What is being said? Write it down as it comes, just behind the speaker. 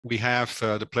we have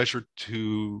the pleasure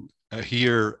to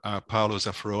hear Paolo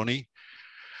Zaffaroni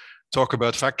talk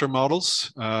about factor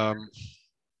models.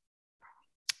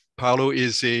 Paolo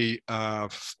is a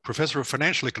professor of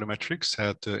financial econometrics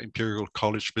at the Imperial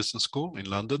College Business School in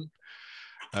London.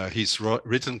 He's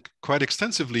written quite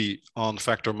extensively on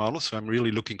factor models, so I'm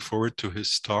really looking forward to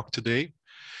his talk today.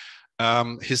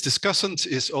 His discussant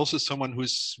is also someone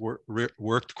who's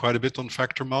worked quite a bit on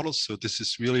factor models, so this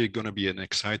is really going to be an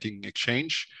exciting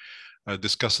exchange.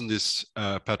 Discussant is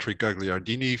Patrick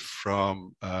Gagliardini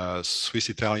from Swiss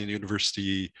Italian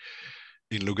University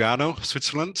in Lugano,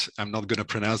 Switzerland. I'm not going to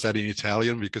pronounce that in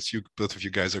Italian because both of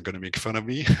you guys are going to make fun of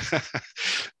me.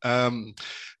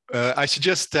 I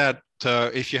suggest that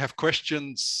if you have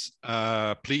questions,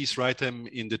 please write them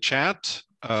in the chat,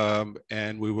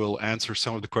 and we will answer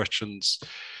some of the questions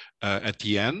at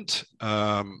the end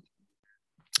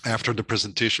after the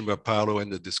presentation by Paolo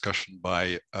and the discussion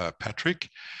by Patrick.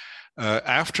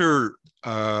 After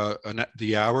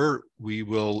the hour, we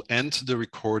will end the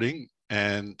recording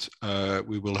and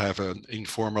we will have an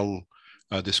informal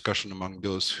discussion among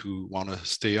those who want to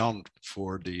stay on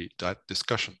for that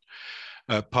discussion.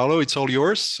 Paolo, it's all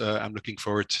yours. I'm looking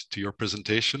forward to your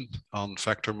presentation on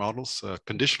factor models,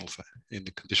 conditional in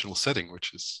the conditional setting,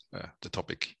 which is the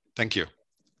topic. Thank you.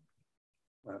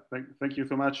 Thank you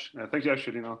so much. Thank you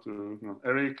actually to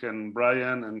Eric and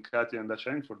Bryan and Katia and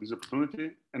Dacheng for this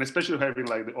opportunity, and especially having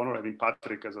the honor of having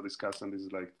Patrick as a discussant is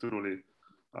truly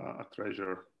a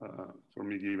treasure for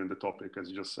me, given the topic as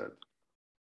you just said.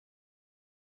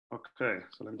 Okay,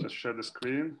 so let me just share the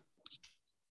screen.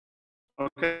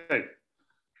 Okay.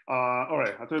 All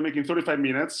right, I thought we're making 35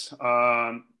 minutes.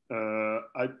 I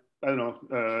don't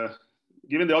know.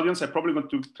 Given the audience, I'm probably going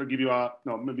to give you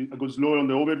maybe I go slow on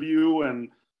the overview and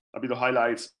a bit of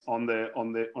highlights on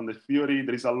the theory.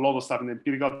 There is a lot of stuff in the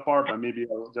empirical part, but maybe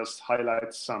I'll just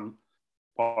highlight some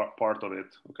part of it.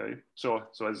 Okay. So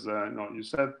as you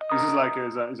said, this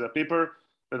is a paper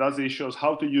that actually shows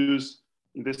how to use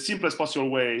in the simplest possible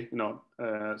way,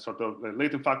 sort of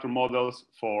latent factor models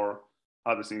for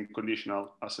addressing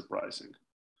conditional asset pricing.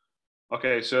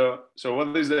 Okay, so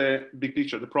what is the big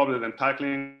picture, the problem that I'm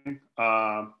tackling?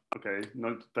 Okay,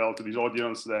 not to tell to this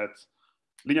audience that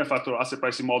linear factor asset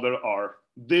pricing model are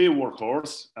the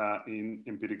workhorse in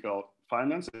empirical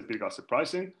finance, empirical asset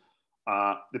pricing.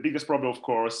 The biggest problem, of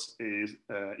course, is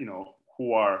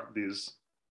who are these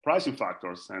pricing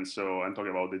factors, and so I'm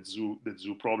talking about the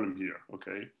zoo problem here.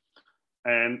 Okay,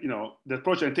 and the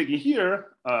approach I'm taking here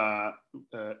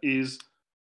is.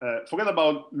 Forget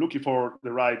about looking for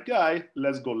the right guy,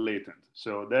 let's go latent.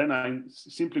 So then I'm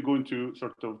simply going to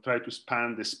sort of try to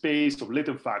span the space of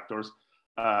latent factors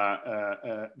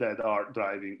that are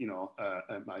driving,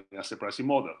 my asset pricing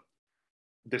model.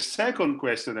 The second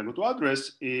question I'm going to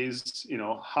address is,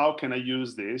 how can I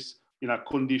use this in a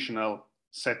conditional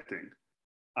setting?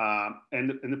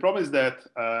 And the problem is that,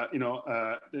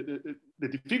 the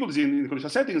difficulty in the conditional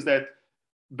setting is that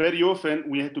very often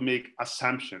we have to make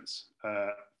assumptions.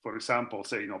 For example,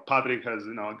 say, Patrick has,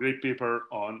 a great paper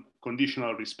on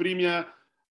conditional risk premia,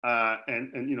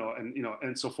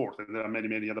 and so forth. And there are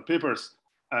many other papers,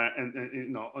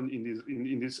 in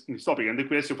this topic. And the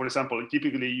question, for example,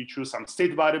 typically you choose some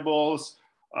state variables,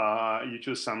 you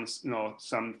choose some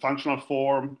functional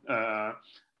form,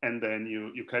 and then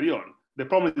you carry on. The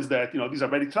problem is that, these are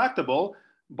very tractable,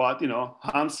 but,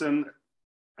 Hansen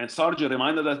and Sargent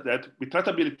reminded us that with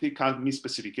tractability comes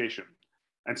misspecification.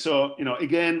 And so,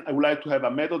 again, I would like to have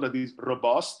a method that is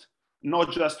robust,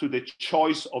 not just to the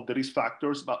choice of the risk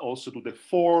factors, but also to the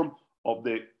form of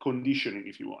the conditioning,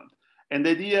 if you want. And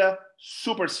the idea,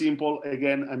 super simple.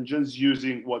 Again, I'm just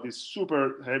using what is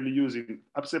super heavily used in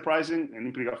asset pricing and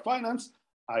empirical finance.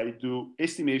 I do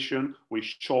estimation with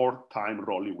short time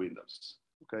rolling windows.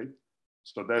 Okay,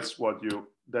 so that's what you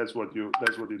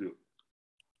do.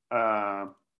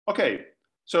 Okay.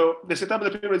 So the setup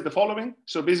of the paper is the following.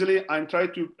 So basically, I'm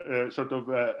trying to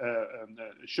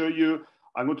show you,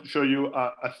 I'm going to show you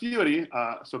a theory,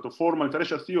 sort of formal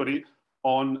differential theory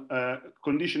on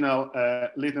conditional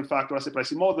latent factor asset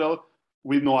pricing model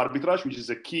with no arbitrage, which is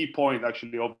a key point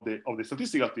actually of the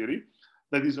statistical theory,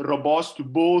 that is robust to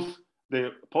both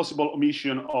the possible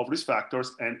omission of risk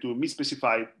factors and to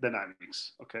misspecified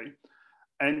dynamics. Okay.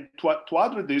 And to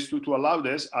address this, to allow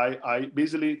this, I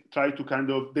basically try to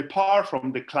kind of depart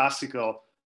from the classical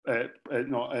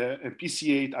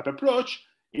PCA type approach,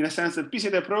 in a sense that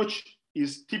PCA approach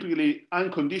is typically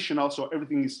unconditional, so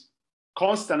everything is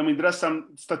constant. I mean, there are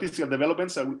some statistical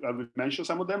developments, I will mention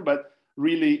some of them, but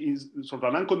really is sort of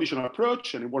an unconditional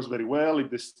approach, and it works very well if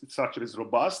the structure is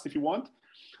robust, if you want.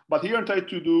 But here I try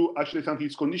to do actually something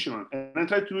that's conditional, and I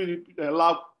try to really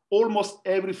allow almost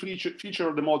every feature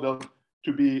of the model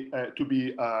to be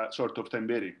sort of time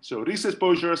varying. So risk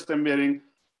exposure is time varying,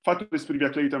 factor risk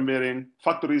previa time varying,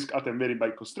 factor risk are time varying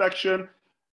by construction,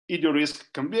 idiot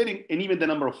risk time varying, and even the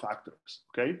number of factors.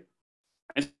 Okay,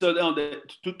 and so now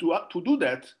to do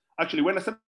that, actually, when I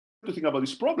started to think about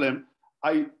this problem,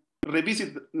 I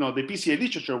revisit the PCA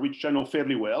literature, which I know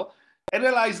fairly well, and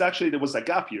realized actually there was a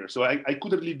gap here. So I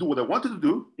couldn't really do what I wanted to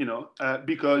do,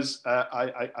 because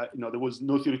there was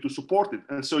no theory to support it.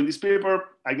 And so in this paper,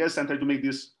 I guess I'm trying to make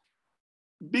this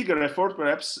bigger effort,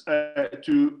 perhaps,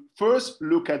 to first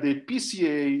look at the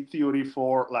PCA theory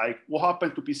for like what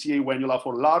happens to PCA when you allow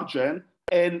for large N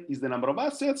is the number of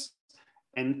assets,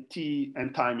 and T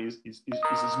and time is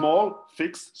small,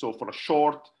 fixed. So for a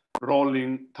short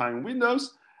rolling time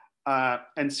windows.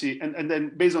 And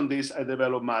then based on this, I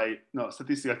developed my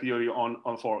statistical theory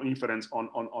for inference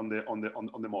on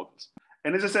the models.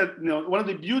 And as I said, one of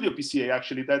the beauty of PCA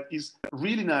actually that is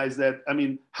really nice that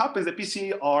happens that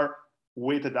PCA are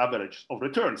weighted average of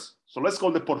returns. So let's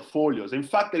call the portfolios. In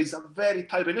fact, there is a very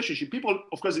tight relationship. People,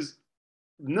 of course, is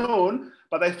known,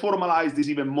 but I formalize this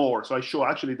even more. So I show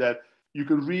actually that you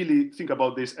can really think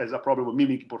about this as a problem of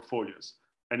mimicking portfolios,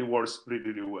 and it works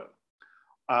really, really well.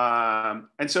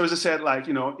 And so, as I said, like,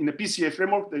 in the PCA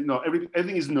framework,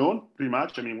 everything is known pretty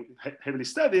much. Heavily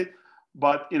studied,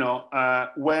 but,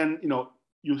 when,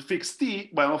 you fix T,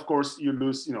 well, of course, you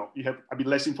lose, you have a bit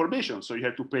less information. So you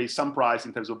have to pay some price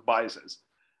in terms of biases.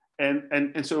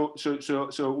 And so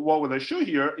what would I show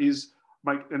here is,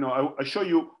 I show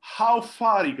you how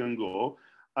far you can go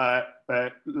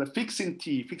fixing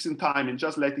T, fixing time, and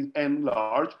just letting N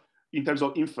large, in terms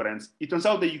of inference. It turns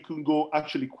out that you can go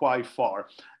actually quite far.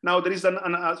 Now there is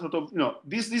a sort of,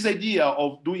 this idea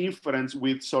of doing inference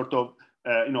with sort of,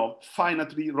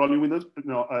 finitely rolling windows,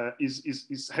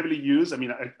 is heavily used.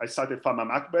 I cited Fama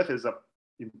Macbeth as an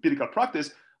empirical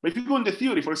practice, but if you go in the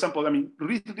theory, for example,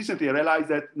 recently I realized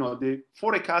that, the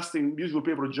forecasting beautiful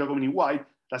paper of Giacomini White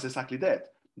does exactly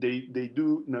that. They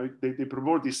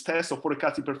provide this test of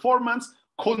forecasting performance,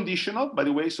 conditional, by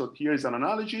the way, so here is an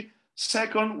analogy.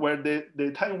 Second, where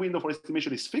the time window for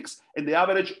estimation is fixed and the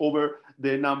average over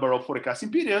the number of forecasting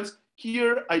periods.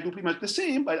 Here, I do pretty much the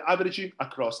same by averaging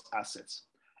across assets.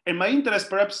 And my interest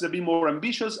perhaps is a bit more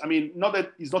ambitious. Not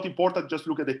that it's not important, just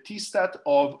look at the T-stat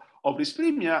of risk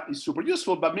premia is super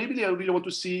useful, but maybe I really want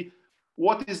to see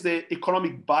what is the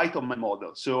economic bite of my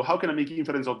model. So how can I make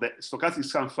inference of the stochastic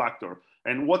discount factor?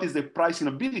 And what is the pricing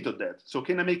ability of that? So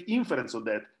can I make inference of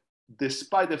that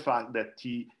despite the fact that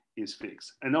T is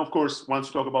fixed? And of course, once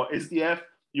you talk about SDF,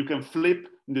 you can flip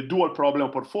the dual problem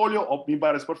portfolio of mean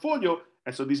bias portfolio.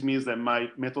 And so this means that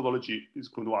my methodology is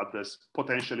going to address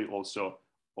potentially also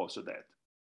that.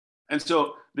 And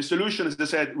so the solution, as I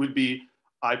said, will be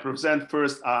I present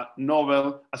first a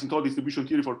novel asymptotic distribution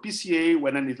theory for PCA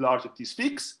when N is large and T is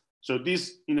fixed. So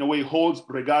this, in a way, holds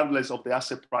regardless of the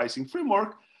asset pricing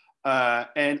framework.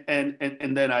 And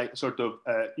then I sort of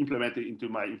implement it into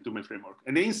my framework.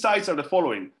 And the insights are the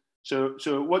following. So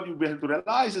what you have to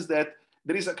realize is that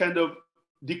there is a kind of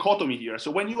dichotomy here. So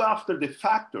when you're after the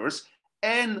factors,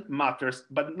 N matters,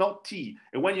 but not T.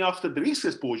 And when you're after the risk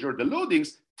exposure, the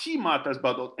loadings, T matters,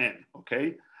 but not N,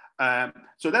 okay?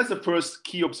 So that's the first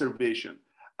key observation.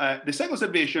 The second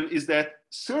observation is that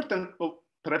certain,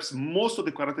 perhaps most of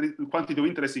the quantity of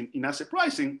interest in asset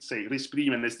pricing, say risk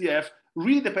premium and SDF,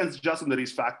 really depends just on the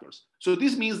risk factors. So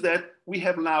this means that we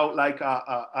have now like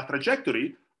a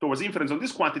trajectory towards inference on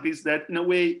these quantities that in a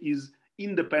way is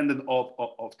independent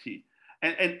of T.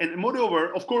 And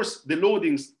moreover, of course, the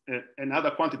loadings and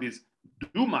other quantities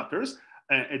do matters,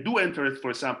 do enter, for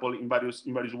example, in various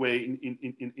ways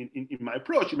in my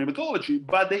approach, in my methodology,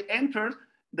 but they enter,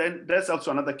 then that's also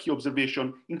another key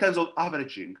observation in terms of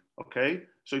averaging, okay?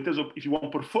 So in terms of, if you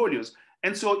want portfolios.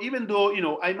 And so even though,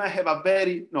 I might have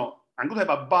I'm going to have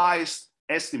a biased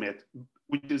estimate,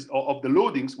 which is of the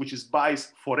loadings, which is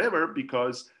biased forever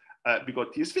because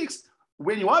T is fixed.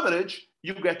 When you average,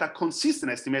 you get a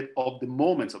consistent estimate of the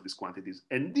moments of these quantities.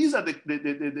 And these are the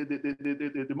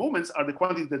moments are the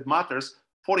quantities that matters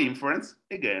for inference,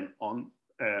 again, on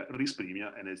risk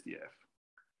premia and SDF.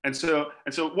 And so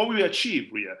what we achieve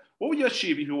here, what you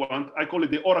achieve, if you want, I call it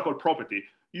the oracle property.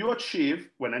 You achieve,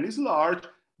 when N is large,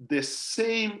 the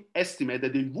same estimate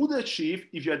that you would achieve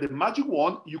if you had the magic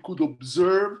wand. You could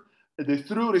observe the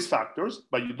through risk factors,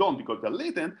 but you don't because they're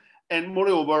latent, and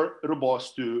moreover,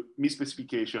 robust to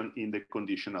misspecification in the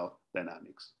conditional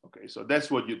dynamics. Okay, so that's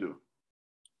what you do.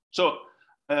 So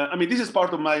I mean, this is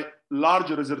part of my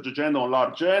larger research agenda on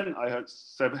large N. I have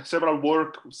several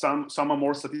work, some are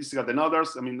more statistical than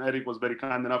others. I mean, Eric was very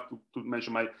kind enough to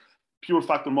mention my pure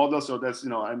factor model. So that's,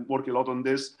 I'm working a lot on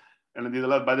this, and I did a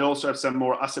lot, but I also have some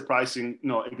more asset pricing,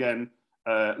 again,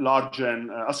 large N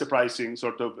asset pricing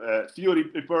sort of theory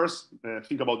papers.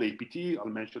 Think about the APT.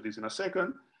 I'll mention this in a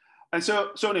second. And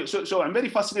so I'm very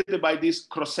fascinated by this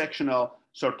cross-sectional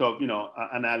sort of,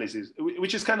 analysis,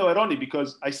 which is kind of ironic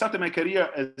because I started my career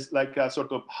as like a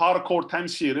sort of hardcore time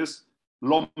series,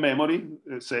 long memory,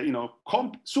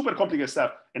 super complicated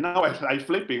stuff. And now I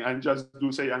flipping and just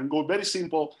go very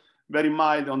simple, very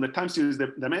mild on the time series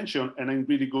dimension, and then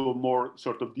really go more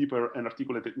sort of deeper and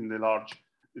articulated in the large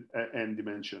N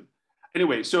dimension.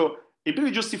 Anyway, so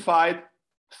Imperial justified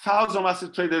thousands of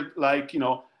assets traded, like,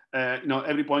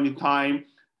 every point in time.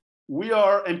 We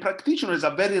are, and practitioners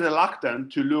are very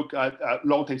reluctant to look at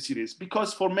long time series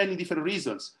because for many different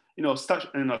reasons,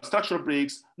 structural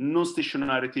breaks,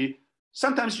 non-stationarity.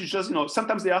 Sometimes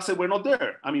sometimes the assets were not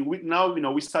there. I mean,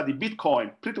 we study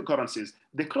Bitcoin, cryptocurrencies.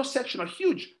 The cross section are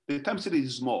huge. The time series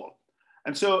is small,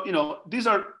 and so these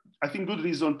are, I think, good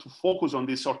reason to focus on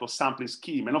this sort of sampling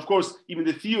scheme. And of course, even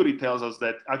the theory tells us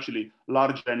that actually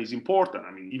large N is important.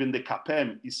 I mean, even the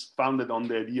CAPM is founded on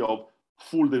the idea of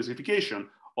full diversification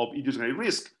of idiosyncratic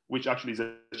risk, which actually is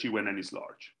achieved when N is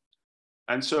large.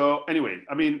 And so anyway,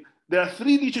 I mean, there are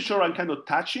three literature I'm kind of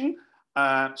touching.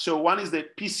 So one is the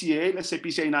PCA, let's say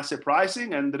PCA in asset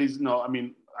pricing. And there is,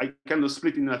 I kind of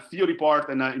split in a theory part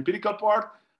and an empirical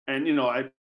part. And, I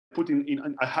put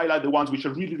I highlight the ones which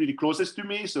are really, really closest to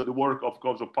me. So the work of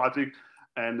Patrick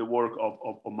and the work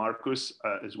of Marcus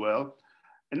as well.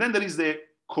 And then there is the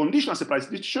conditional asset price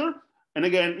literature. And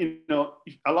again,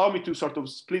 allow me to sort of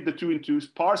split the two into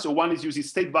parts. So one is using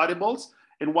state variables,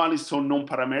 and one is so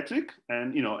non-parametric,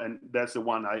 and and that's the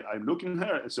one I'm looking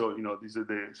here. So these are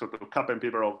the sort of CAPM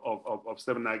paper of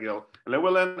Stephen Nagel,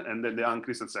 Llewellyn, and then the Ann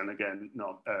Christensen again,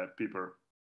 paper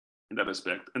in that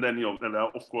respect. And then and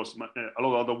of course a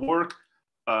lot of other work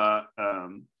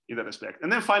in that respect. And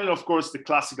then finally, of course, the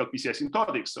classical PCI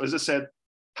asymptotics. So as I said,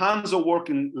 tons of work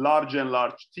in large N,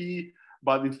 large T.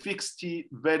 But in fixed T,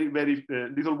 very, very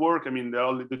little work. I mean, they're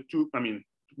only the two,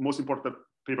 most important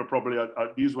paper probably are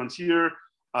these ones here.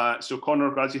 So Connor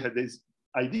Grazi had this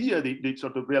idea, they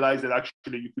sort of realized that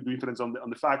actually you could do inference on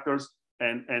the factors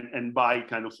and by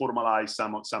kind of formalize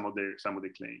some of the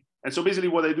claim. And so basically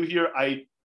what I do here, I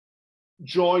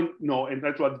join, and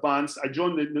try to advance, I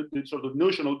join the sort of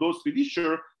notion of those three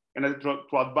issues, and I try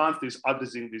to advance this,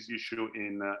 addressing this issue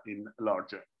in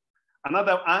larger.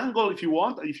 Another angle, if you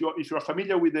want, if you're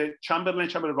familiar with the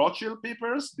Chamberlain-Rothschild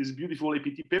papers, these beautiful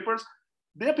APT papers,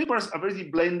 their papers are really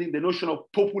blending the notion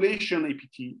of population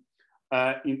APT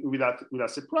with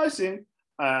asset pricing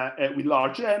with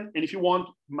large N. And if you want,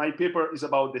 my paper is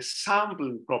about the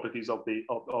sampling properties of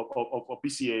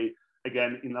PCA,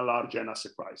 again, in a large N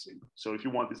asset pricing. So if you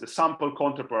want, it's the sample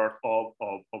counterpart of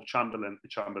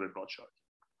Chamberlain-Rothschild.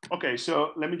 Okay,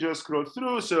 so let me just scroll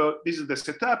through. So this is the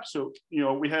setup. So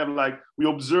we have we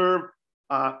observe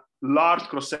a large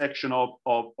cross section of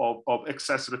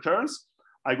excess returns.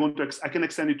 I can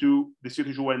extend it to the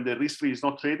situation when the risk-free is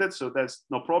not traded. So that's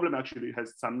no problem. Actually, it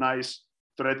has some nice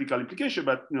theoretical implication.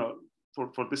 But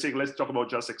for the sake, let's talk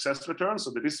about just excess returns. So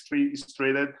the risk-free is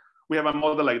traded. We have a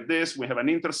model like this. We have an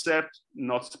intercept,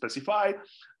 not specified,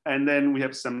 and then we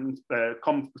have some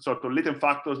sort of latent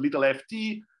factors, little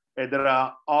ft. There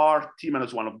are R t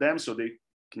minus one of them, so they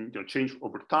can change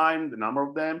over time, the number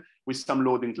of them, with some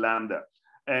loading lambda.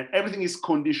 And everything is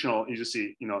conditional, as you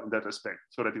see, in that respect,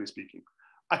 theoretically speaking.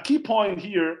 A key point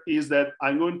here is that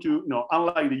I'm going to,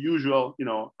 unlike the usual,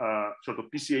 sort of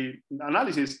PCA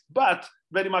analysis, but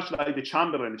very much like the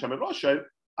Chamberlain-Rothschild,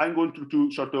 I'm going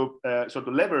to sort of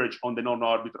leverage on the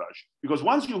non-arbitrage. Because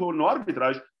once you have no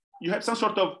arbitrage, you have some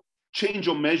sort of change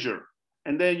of measure,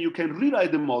 and then you can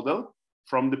rewrite the model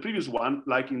from the previous one,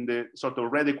 like in the sort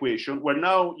of red equation, where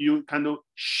now you kind of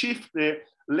shift the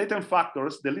latent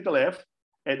factors, the little f,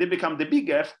 and they become the big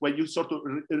F, where you sort of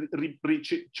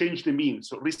change the mean,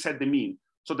 so reset the mean.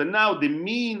 So that now the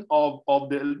mean of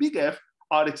the big F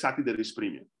are exactly the risk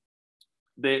premium.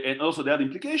 And also the other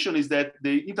implication is that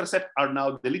the intercept are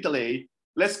now the little a.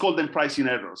 Let's call them pricing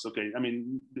errors, okay? I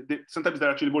mean, sometimes they're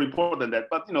actually more important than that,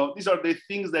 but these are the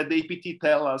things that the APT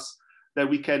tell us that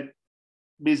we can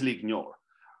basically ignore.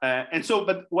 And so,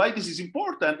 but why this is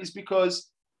important is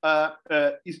because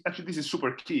actually this is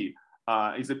super key.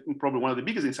 Is probably one of the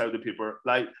biggest inside of the paper.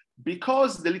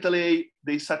 Because the little a,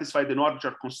 they satisfy the no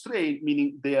arbitrage constraint,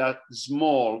 meaning they are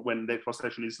small when the cross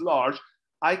section is large.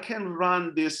 I can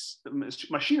run this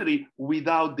machinery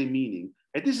without the meaning.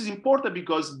 And this is important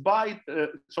because by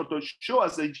sort of show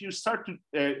us that if you start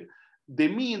to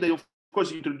demean, then of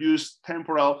course you introduce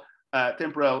temporal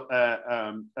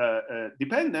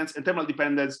dependence, and temporal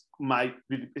dependence might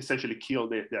essentially kill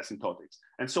the asymptotics.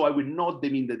 And so I will not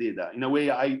demean the data. In a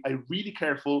way, I'm really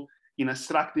careful in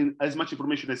extracting as much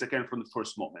information as I can from the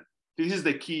first moment. This is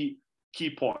the key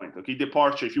point, okay?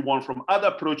 Departure, if you want, from other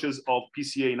approaches of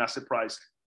PCA in asset pricing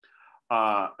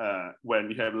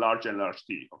when you have large and large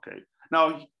T, okay?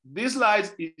 Now, this slide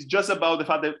is just about the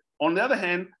fact that, on the other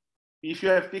hand, if you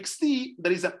have fixed T,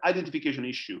 there is an identification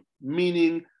issue,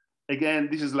 meaning, again,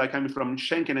 this is like coming from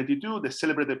Schenken 92, the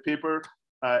celebrated paper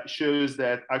shows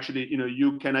that actually,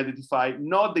 you can identify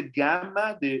not the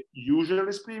gamma, the usual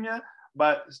risk premium,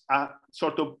 but a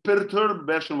sort of perturbed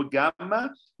version of gamma,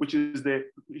 which is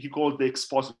he called the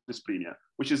exposed risk premium,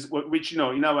 which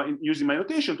using my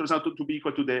notation turns out to be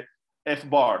equal to the F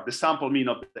bar, the sample mean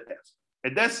of the F.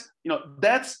 And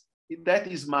that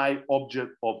is my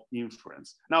object of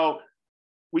inference. Now,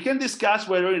 we can discuss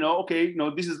whether,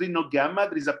 this is really not gamma,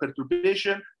 there is a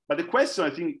perturbation, but the question I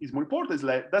think is more important is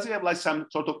like, does it have like some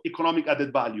sort of economic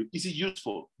added value? Is it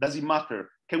useful? Does it matter?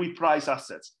 Can we price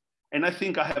assets? And I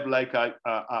think I have like a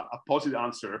positive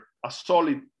answer, a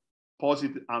solid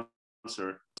positive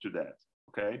answer to that,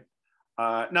 okay?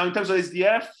 Now, in terms of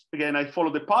SDF, again, I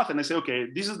follow the path and I say, okay,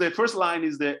 this is the first line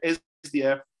is the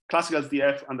SDF, classical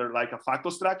SDF under like a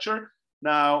factor structure.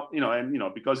 Now,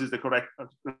 because it's the correct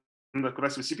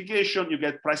specification, you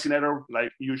get pricing error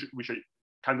like usually, which are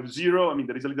kind of zero. I mean,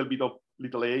 there is a little bit of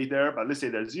little a there, but let's say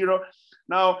there's zero.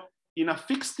 Now, in a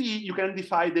fixed T, you can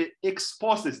define the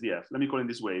exposed SDF, let me call it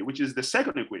this way, which is the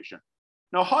second equation.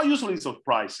 Now, how useful is it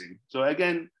pricing? So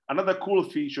again, another cool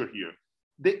feature here.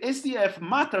 The SDF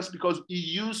matters because it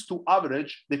used to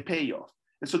average the payoff.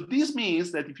 And so this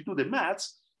means that if you do the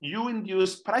maths, you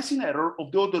induce pricing error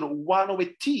of the order of 1 over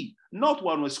T, not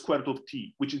 1 over square root of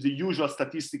T, which is the usual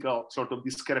statistical sort of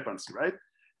discrepancy, right?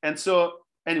 And so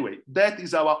anyway, that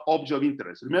is our object of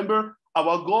interest. Remember,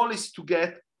 our goal is to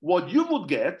get what you would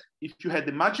get if you had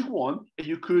the magic wand and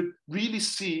you could really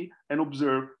see and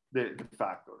observe the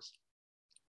factors.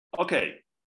 Okay,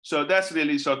 so that's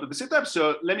really sort of the setup.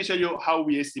 So let me show you how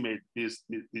we estimate this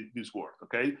work,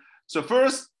 okay? So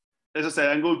first, as I said,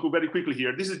 I'm going to go very quickly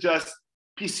here. This is just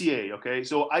PCA, okay?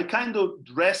 So I kind of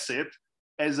dress it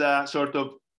as a sort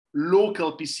of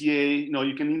local PCA.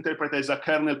 You can interpret it as a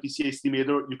kernel PCA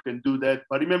estimator. You can do that.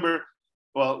 But remember,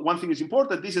 well, one thing is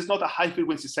important. This is not a high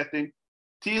frequency setting.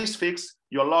 T is fixed.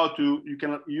 You're allowed to, you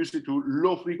can use it to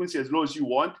low frequency as low as you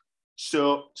want.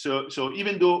 So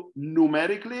even though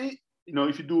numerically,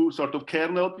 if you do sort of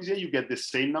kernel PCA, you get the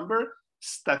same number.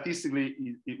 Statistically,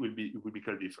 it will be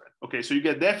kind of different. Okay, so you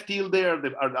get the F tilde there,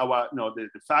 our the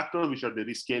factors, which are the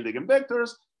rescaled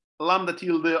eigenvectors. Lambda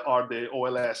tilde are the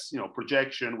OLS,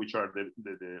 projection, which are the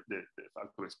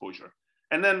factor exposure.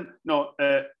 And then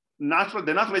the natural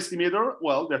estimator,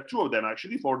 well, there are two of them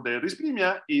actually. For the risk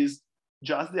premium is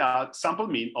just the sample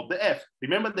mean of the F.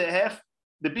 Remember the F,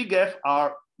 the big F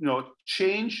are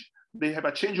change. They have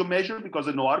a change of measure because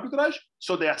there's no arbitrage.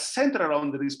 So they are centered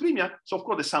around the risk premium. So of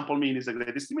course the sample mean is a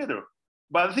great estimator.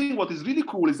 But I think what is really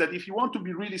cool is that if you want to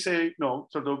be really say,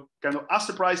 sort of kind of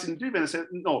asset pricing driven and say,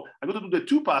 no, I'm going to do the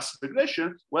two-pass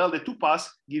regression. Well, the two-pass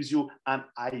gives you an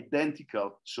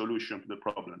identical solution to the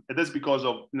problem. And that's because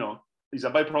of, it's a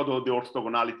byproduct of the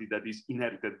orthogonality that is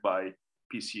inherited by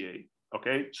PCA.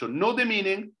 Okay, so know the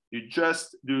meaning, you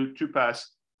just do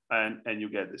two-pass and you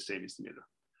get the same estimator.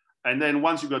 And then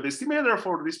once you got the estimator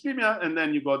for this premium, and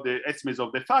then you got the estimates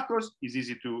of the factors, it's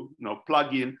easy to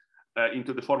plug in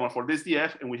into the formula for the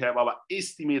SDF, and we have our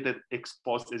estimated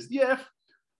exposed SDF.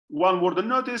 One word of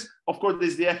notice, of course, the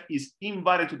SDF is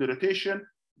invariant to the rotation.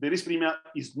 The risk premium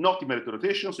is not invariant to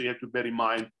rotation, so you have to bear in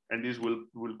mind, and this will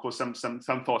cause some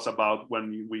thoughts about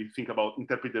when we think about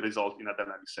interpret the result in a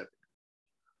dynamic setting.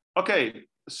 Okay,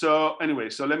 so anyway,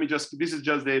 so let me just, this is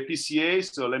just the PCA,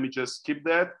 so let me just skip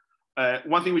that.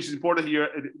 One thing which is important here,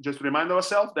 just to remind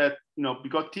ourselves that,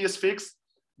 because T is fixed,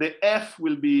 the F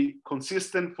will be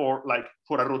consistent for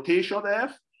a rotation of the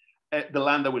F, the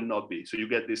lambda will not be. So you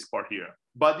get this part here.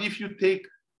 But if you take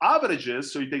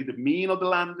averages, so you take the mean of the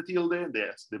lambda tilde,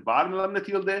 the variance lambda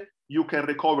tilde, you can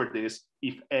recover this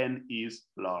if N is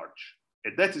large.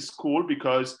 And that is cool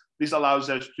because this allows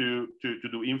us to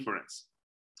do inference.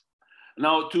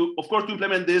 Now, of course, to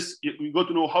implement this, you got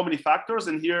to know how many factors.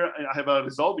 And here I have a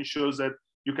result which shows that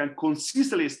you can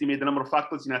consistently estimate the number of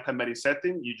factors in a time-varying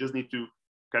setting. You just need to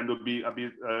kind of be a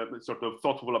bit sort of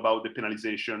thoughtful about the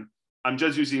penalization. I'm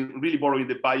just really borrowing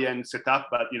the Bayern setup,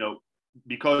 but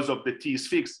because of the T is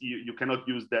fixed, you cannot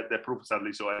use that proof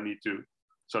sadly. So I need to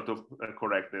sort of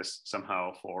correct this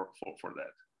somehow for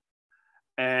that.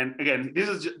 And again,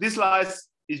 this slide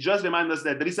is just remind us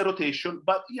that there is a rotation,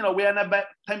 but we are in a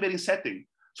time-varying setting.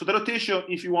 So the rotation,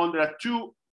 if you want, there are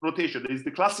two rotations. There is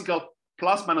the classical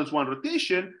 ±1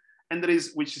 rotation, and there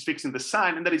is, which is fixing the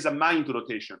sign, and there is a magnitude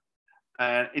rotation.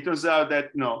 And it turns out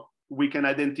that we can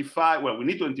identify, well, we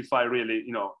need to identify really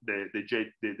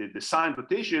the sign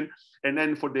rotation, and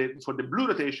then for the blue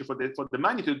rotation, for the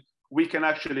magnitude, we can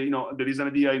actually, there is an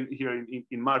idea here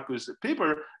in Marcus'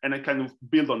 paper, and I kind of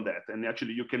build on that. And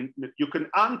actually, you can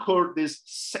anchor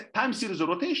this time series of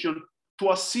rotation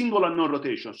to a single unknown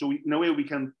rotation. So in a way, we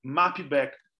can map it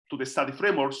back to the static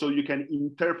framework, so you can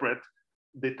interpret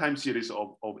the time series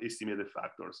of estimated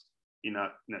factors in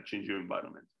a changing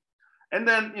environment. And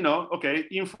then, okay,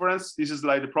 inference. This is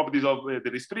like the properties of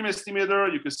the stream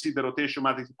estimator. You can see the rotation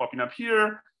matrix popping up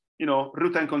here.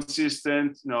 Root time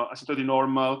consistent, asymptotic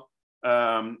normal,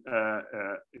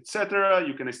 etc.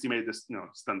 You can estimate the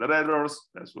standard errors.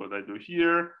 That's what I do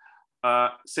here.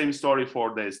 Same story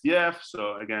for the SDF.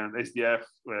 So again, SDF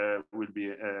will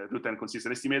be root time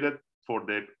consistent estimated for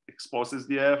the exposed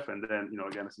SDF, and then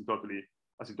again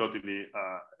asymptotically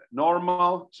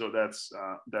normal. So that's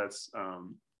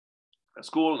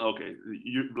cool. Okay,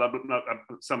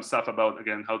 some stuff about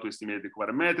again how to estimate the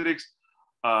quadrant metrics.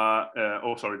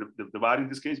 The variance in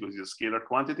this case because it's a scalar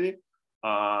quantity.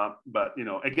 But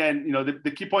again,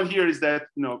 the key point here is that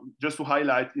just to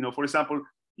highlight, for example,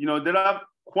 there are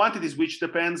quantities which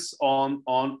depends on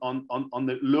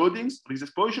the loadings, this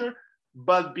exposure,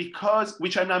 but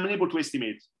which I'm unable to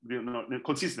estimate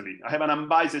consistently. I have an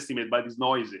unbiased estimate, but it's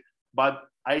noisy. But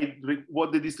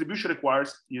what the distribution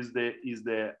requires is the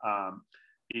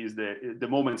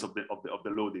moments of the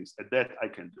loadings, and that I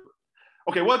can do.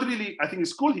 Okay, what really I think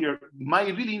is cool here, my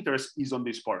really interest is on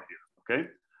this part here. Okay,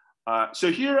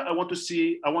 so here I want to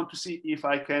see if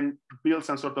I can build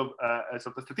some sort of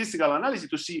statistical analysis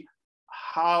to see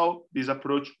how this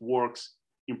approach works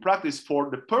in practice for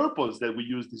the purpose that we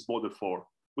use this model for,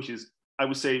 which is, I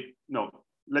would say,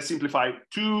 let's simplify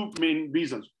two main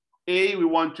reasons. A, we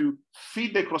want to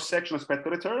fit the cross-sectional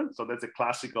expected return. So that's a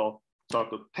classical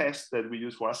sort of test that we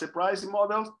use for asset pricing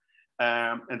models.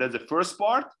 And that's the first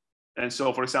part. And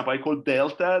so, for example, I call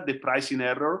delta the pricing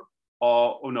error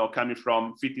coming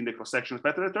from fitting the cross-sectional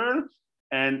expected return.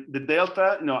 And the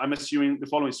delta, I'm assuming the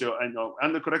following. So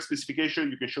under correct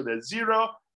specification, you can show that 0.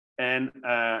 And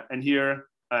here,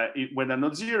 when they're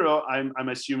not 0, I'm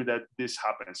assuming that this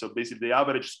happens. So basically, the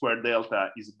average square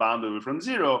delta is bounded away from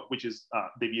 0, which is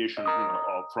deviation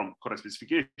from correct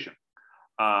specification.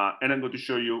 And I'm going to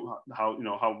show you how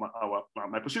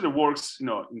my procedure works,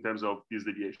 in terms of this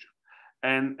deviation.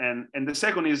 And the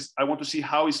second is I want to see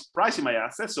how is pricing my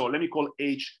assets. So let me call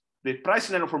H the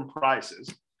pricing error from prices.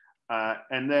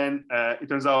 And then it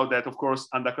turns out that, of course,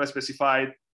 under correct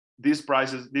specified, these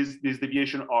prices, these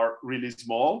deviation are really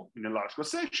small in a large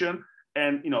cross section,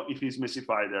 and if it's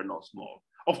specified, they're not small.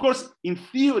 Of course, in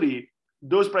theory,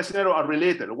 those pricing errors are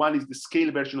related. One is the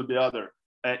scale version of the other.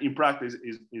 In practice,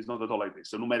 is not at all like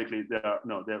this. So numerically,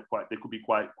 they could be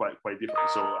quite different.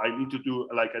 So I need to do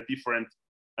like a different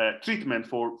treatment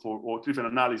or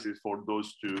treatment analysis for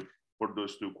those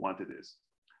two quantities.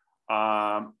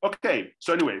 Okay.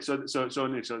 So anyway, so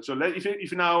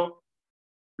if you now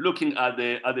looking at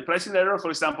the pricing error, for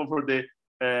example, for the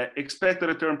expected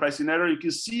return pricing error, you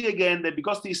can see again that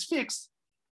because this is fixed,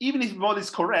 even if the model is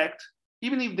correct,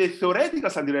 even if the theoretical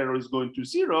standard error is going to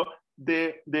 0,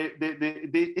 the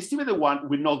estimated one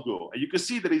will not go. And you can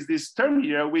see there is this term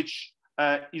here which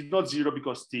is not 0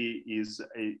 because T is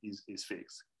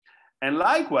fixed. And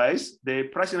likewise, the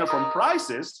pricing error from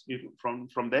prices, from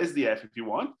the SDF, if you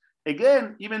want,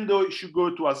 again, even though it should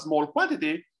go to a small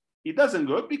quantity, it doesn't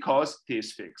go because T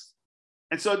is fixed.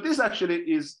 And so this actually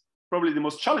is probably the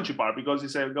most challenging part, because you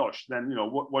say, gosh, then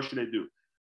what should I do?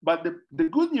 But the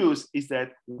good news is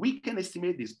that we can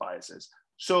estimate these biases.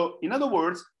 So in other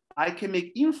words, I can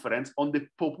make inference on the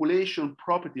population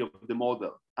property of the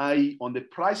model, i.e. on the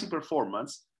pricing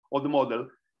performance of the model,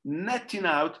 netting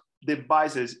out the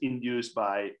biases induced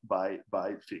by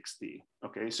fixed T.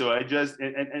 Okay, so I just,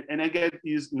 and I get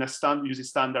is using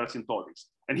standard asymptotics.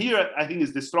 And here I think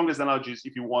is the strongest analogies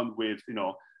if you want with,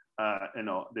 the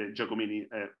Giacomini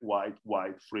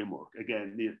wide framework.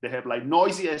 Again, they have like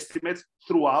noisy estimates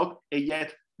throughout, and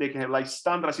yet they can have like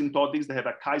standard asymptotics. They have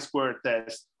a chi-square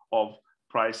test of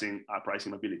pricing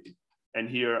ability. And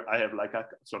here I have like a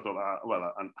sort of a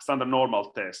standard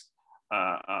normal test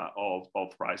of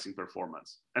pricing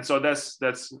performance. And so that's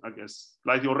I guess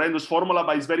like the horrendous formula,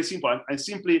 but it's very simple. I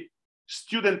simply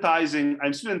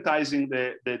I'm studentizing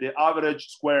the average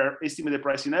square estimated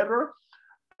pricing error.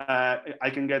 I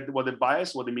can get what the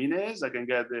bias, what the mean is. I can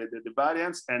get the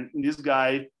variance, and this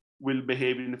guy will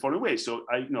behave in the following way. So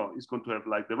I know it's going to have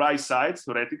like the right side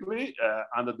theoretically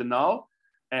under the null,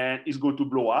 and it's going to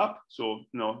blow up. So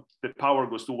the power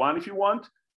goes to 1 if you want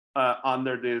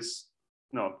under this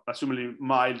assumably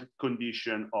mild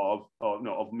condition of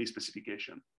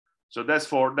misspecification. So that's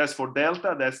for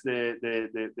delta. That's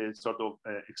the sort of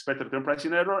expected return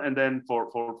pricing error, and then for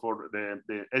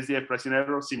the SDF pricing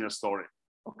error, similar story.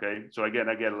 Okay, so again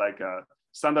I get like a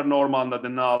standard normal under the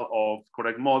null of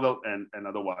correct model, and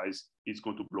otherwise it's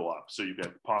going to blow up. So you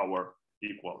get power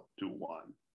equal to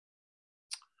 1.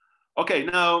 Okay,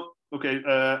 now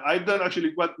I've done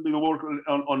actually quite work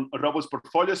on a robust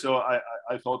portfolio, so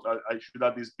I thought I should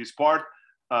add this part.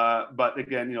 But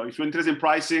again, if you're interested in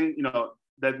pricing,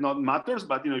 that not matters.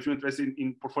 But if you're interested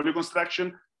in portfolio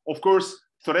construction, of course,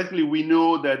 theoretically we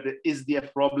know that the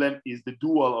SDF problem is the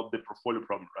dual of the portfolio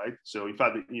problem, right? So in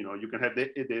fact, you can have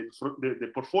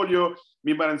the portfolio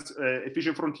mean balance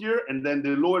efficient frontier, and then the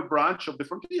lower branch of the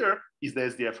frontier is the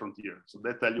SDF frontier. So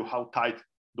that tells you how tight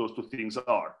those two things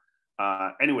are.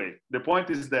 Anyway, the point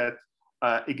is that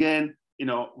again,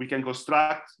 we can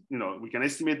construct, we can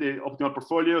estimate the optimal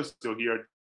portfolio. So here,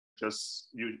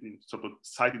 just sort of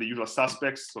citing the usual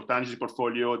suspects: so tangent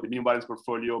portfolio, the mean variance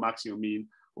portfolio, maximum mean,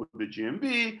 or the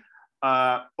GMV.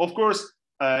 Of course,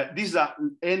 this is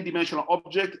an n-dimensional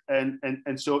object,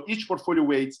 and so each portfolio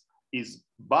weight is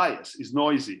biased, is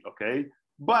noisy, okay?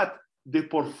 But the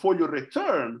portfolio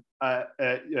return,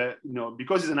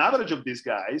 because it's an average of these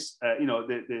guys,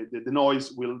 the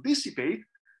noise will dissipate,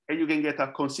 and you can get a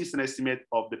consistent estimate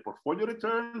of the portfolio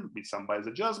return with some bias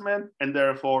adjustment, and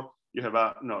therefore you have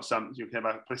a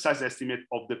precise estimate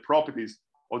of the properties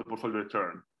of the portfolio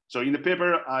return. So in the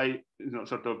paper, I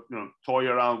sort of toy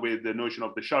around with the notion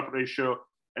of the Sharpe ratio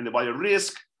and the value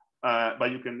risk, but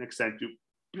you can extend to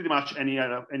pretty much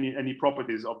any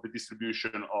properties of the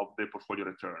distribution of the portfolio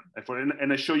return.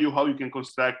 And I show you how you can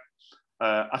construct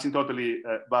asymptotically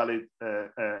valid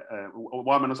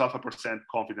 1 - α%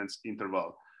 confidence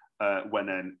interval when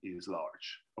n is large.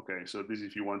 Okay, so this is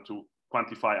if you want to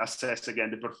quantify, assess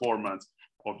again the performance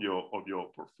of your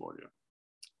portfolio.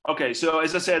 Okay, so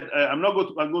as I said, I'm going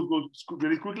to go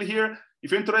really quickly here.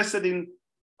 If you're interested in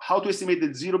how to estimate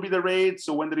the zero beta rate,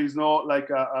 so when there is no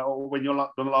when you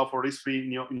don't allow for risk-free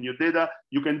in your data,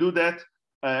 you can do that.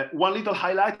 One little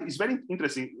highlight is very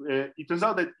interesting. It turns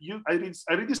out that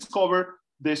I rediscovered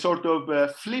the sort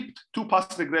of flipped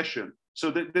 2-pass regression.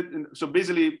 So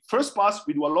basically, first pass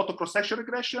we do a lot of cross-section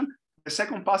regression. The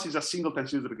second pass is a single time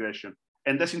series regression,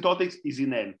 and the asymptotics is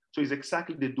in N. So it's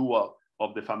exactly the dual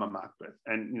of the Fama-Macbeth,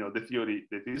 and the theory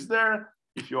that is there,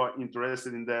 if you are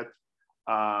interested in that.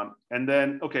 And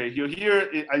then, okay, here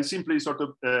I simply sort of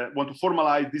want to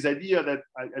formalize this idea that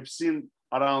I've seen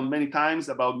around many times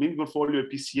about mean portfolio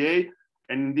PCA,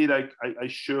 and indeed I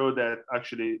show that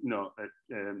actually,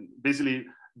 basically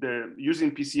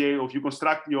using PCA, if you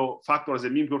construct your factor as a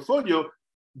mean portfolio,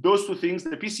 those two things,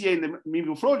 the PCA and the mean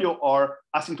portfolio, are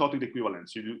asymptotic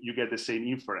equivalents. You get the same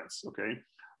inference, okay?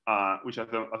 Which I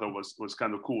thought was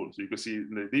kind of cool. So you can see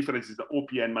the difference is the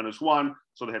OPN -1,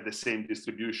 so they have the same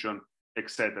distribution,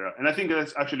 etc. And I think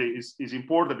that's actually is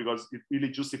important because it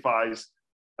really justifies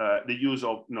the use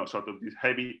of sort of this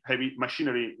heavy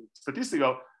machinery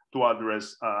statistical to address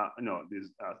these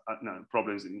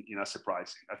problems in asset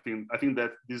pricing. I think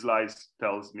that this slide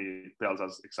tells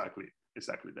us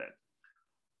exactly that.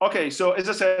 Okay, so as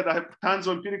I said, I have tons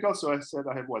of empirical. So I said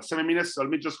I have 7 minutes. So let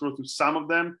me just go through some of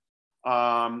them.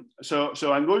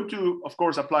 So I'm going to, of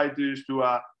course, apply this to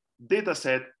a data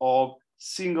set of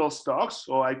single stocks.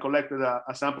 So I collected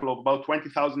a sample of about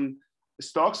 20,000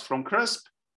 stocks from CRESP.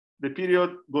 The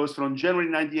period goes from January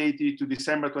 1980 to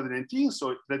December 2019, so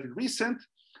it's very recent.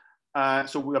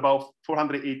 So with about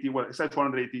 480, well, it's like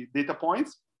 480 data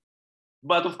points.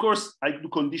 But of course, I do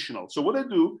conditional. So what I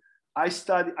do, I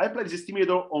apply this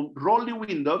estimator on rolling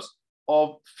windows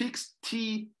of fixed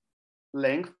T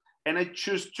length, and I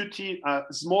choose 2T,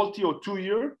 small T or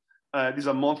 2-year, these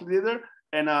are monthly data,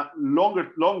 and a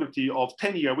longer T of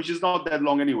 10-year, which is not that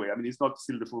long anyway. I mean, it's not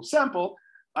still the full sample.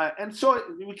 And so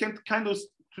we can kind of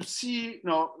to see,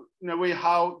 in a way,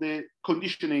 how the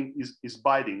conditioning is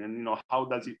binding, and how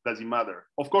does it matter?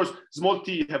 Of course, small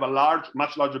T have a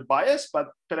much larger bias,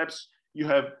 but perhaps you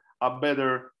have a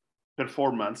better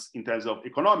performance in terms of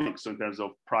economics, in terms of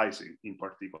pricing in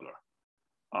particular.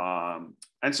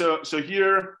 And so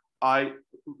here I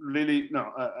really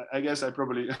I guess I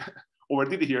probably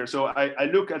overdid it here. So I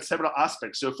look at several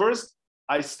aspects. So first,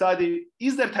 I study,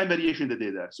 is there time variation in the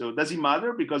data? So does it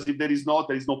matter? Because if there is not,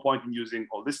 there is no point in using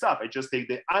all this stuff. I just take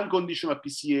the unconditional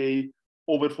PCA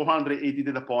over 480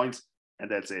 data points,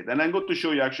 and that's it. And I'm going to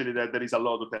show you actually that there is a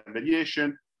lot of time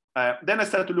variation. Then I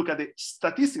start to look at the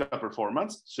statistical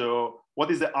performance. So what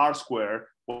is the R square?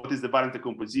 What is the variant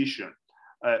decomposition?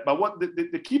 But what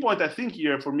the key point I think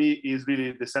here for me is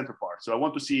really the center part. So I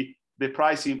want to see the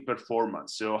pricing performance.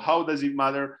 So how does it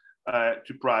matter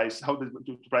to price? How does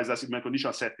to price does it make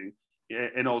conditional setting?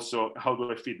 And also how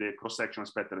do I fit the cross-section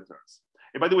expected returns?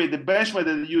 And by the way, the benchmark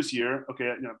that I use here, okay,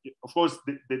 you know, of course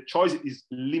the choice is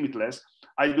limitless.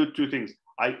 I do two things.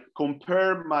 I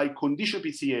compare my conditional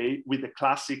PCA with the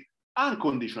classic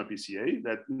unconditional PCA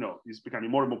that is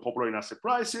becoming more and more popular in asset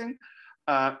pricing.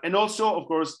 And also, of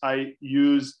course, I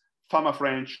use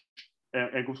Fama-French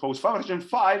and compose Fama-French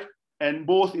 5, and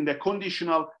both in the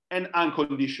conditional and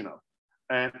unconditional.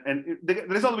 And the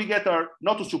result we get are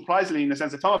not too surprisingly in the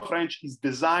sense that Fama-French is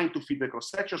designed to fit the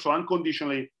cross-section. So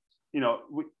unconditionally,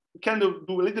 we can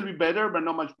do a little bit better, but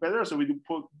not much better. So we do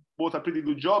both a pretty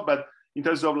good job. But in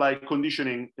terms of like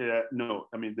conditioning, no.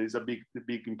 I mean, there's a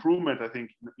big improvement, I think,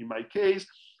 in my case.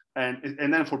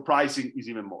 And then for pricing is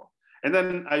even more. And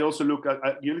then I also look at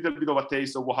a little bit of a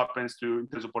taste of what happens in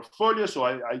terms of portfolio. So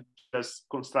I just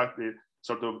construct the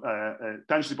sort of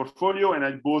tangible portfolio, and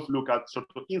I both look at sort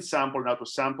of in sample and out of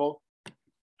sample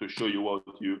to show you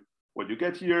what you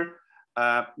get here.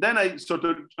 Then I sort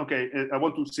of, I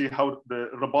want to see how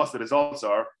robust the results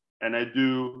are. And I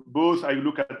do both, I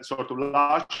look at sort of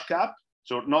large cap,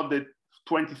 so not the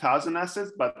 20,000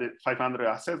 assets, but the 500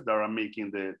 assets that are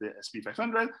making the SP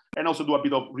 500, and also do a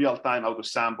bit of real-time out of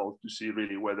sample to see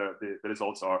really whether the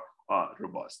results are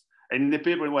robust. And in the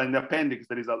paper, well, in the appendix,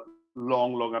 there is a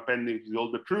long appendix with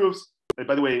all the proofs.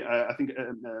 By the way, I think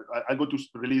I'm going to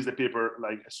release the paper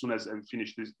like as soon as I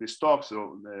finish this talk.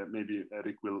 So maybe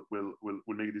Eric will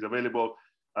make this available.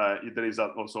 There is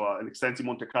also an extensive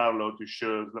Monte Carlo to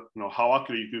show how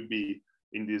accurate you could be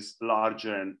in this large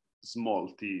and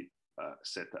small T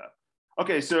setup.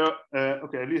 Okay, so I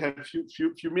really have a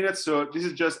few minutes. So this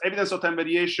is just evidence of time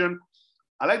variation.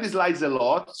 I like these slides a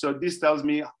lot. So this tells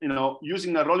me,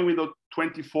 using a rolling window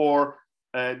 24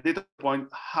 data point,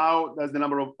 how does the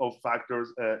number of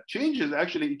factors changes?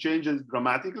 Actually, it changes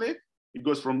dramatically. It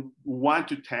goes from 1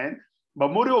 to 10.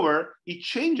 But moreover, it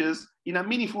changes in a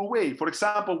meaningful way. For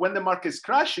example, when the market is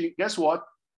crashing, guess what?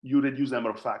 You reduce the number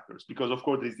of factors because, of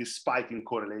course, there is this spike in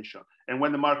correlation. And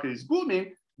when the market is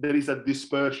booming, there is a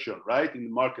dispersion, right, in the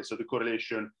market. So the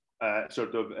correlation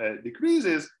sort of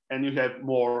decreases, and you have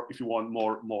more, if you want,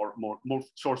 more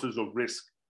sources of risk.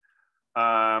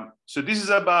 So this is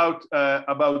about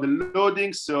the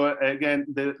loading. So again,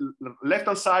 the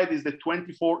left-hand side is the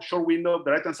 24 short window.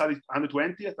 The right-hand side is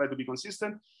 120. I try to be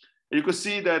consistent. And you can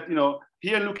see that,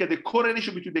 here look at the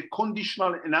correlation between the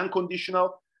conditional and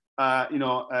unconditional,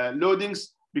 loadings.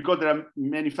 Because there are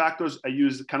many factors, I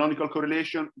use canonical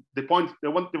correlation. The point they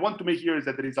want to make here is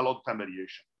that there is a lot of time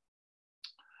variation.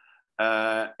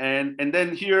 And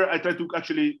then here I try to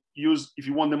actually use, if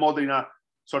you want the model in a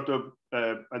sort of,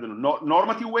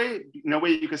 normative way, in a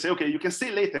way you can say, okay, you can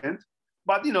stay latent,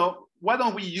 but why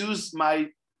don't we use my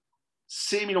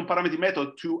semi-non-parametric method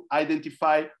to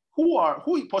identify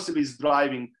who possibly is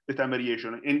driving the time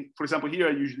variation. And for example, here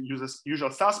I usually use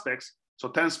usual suspects, so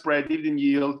 10 spread, dividend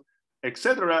yield,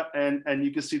 etc. And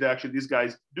you can see that actually these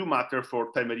guys do matter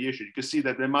for time variation. You can see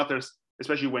that it matters,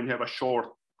 especially when you have a short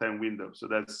time window. So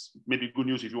that's maybe good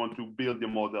news if you want to build the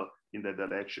model in that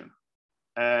direction.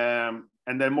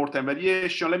 And then more time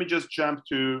variation. Let me just jump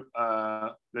to,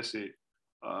 let's see.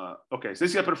 Okay, so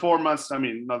this is a performance. I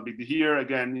mean, not big here.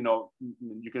 Again,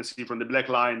 you can see from the black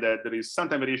line that there is some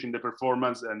time variation in the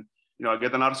performance, and I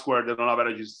get an R square that on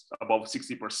average is above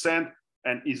 60%.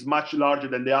 And is much larger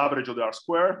than the average of the R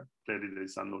square. Clearly, there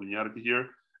is some nonlinearity here.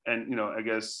 And, I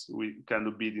guess we kind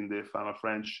of beat in the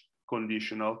Fama-French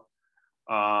conditional.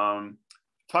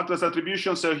 Factors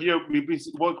attribution. So here,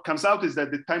 what comes out is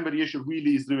that the time variation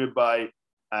really is driven by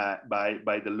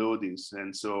the loadings.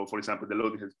 And so, for example, the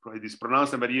loading has this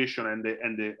pronounced variation, and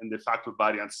the factor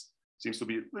variance seems to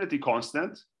be relatively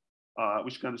constant,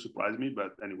 which kind of surprised me,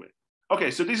 but anyway. Okay,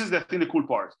 so this is the cool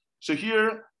part. So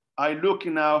here, I look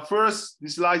now, first,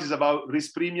 this slide is about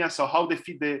risk premia, so how they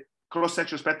fit the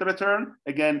cross-section expected return.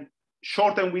 Again,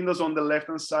 short-term windows on the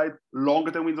left-hand side,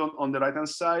 longer-term windows on the right-hand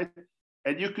side.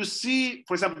 And you could see,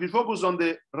 for example, if you focus on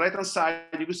the right-hand side,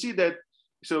 you can see that,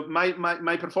 so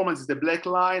my performance is the black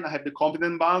line. I have the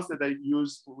confidence bounds that I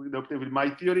use with my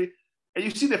theory. And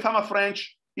you see the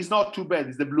Fama-French is not too bad,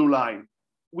 it's the blue line.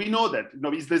 We know that,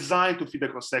 it's designed to fit the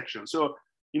cross-section. So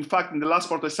in fact, in the last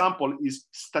part of the sample is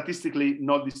statistically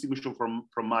not distinguishable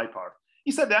from my part.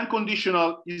 Instead, the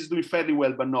unconditional is doing fairly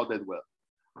well, but not that well.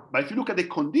 But if you look at the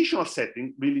conditional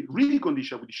setting, really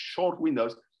conditional with short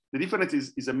windows, the difference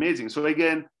is amazing. So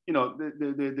again, you know,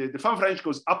 the fund range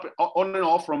goes up on and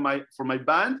off from my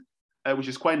band, which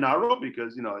is quite narrow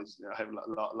because, you know, I have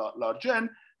large N,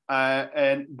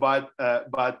 but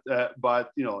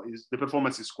you know, the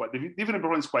performance is quite, the different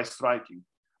performance is quite striking.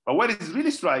 But what is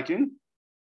really striking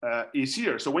is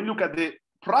here. So when you look at the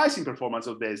pricing performance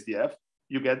of the SDF,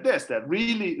 you get this, that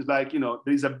really is like, you know,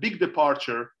 there is a big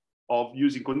departure of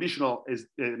using conditional as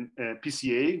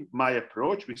PCA, my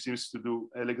approach, which seems to do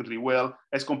elegantly well,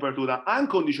 as compared to the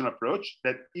unconditional approach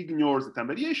that ignores the time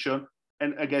variation.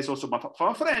 And I guess also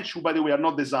fund French, who, by the way, are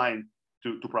not designed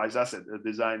to price asset,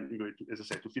 designed, as I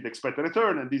said, to fit expected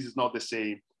return, and this is not the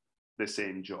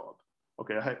same job.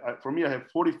 Okay, for me, I have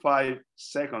 45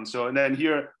 seconds. So, and then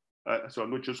here, so I'm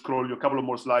going to scroll you a couple of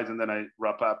more slides, and then I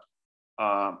wrap up.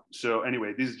 So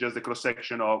anyway, this is just the cross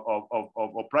section of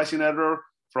pricing error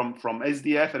from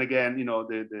SDF, and again, you know,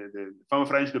 the fund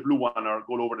French, the blue one, are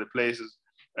all over the places,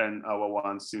 and our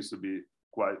one seems to be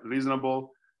quite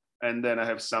reasonable. And then I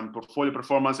have some portfolio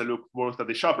performance. I look both at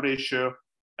the Sharpe ratio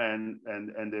and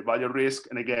the value risk.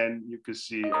 And again, you can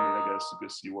see, I mean, I guess you can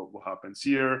see what happens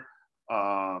here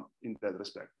in that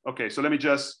respect. Okay, so let me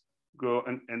just go,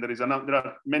 and there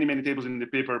are many tables in the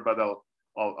paper, but I'll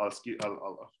of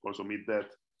course omit that.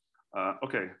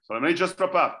 Okay, so let me just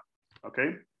wrap up.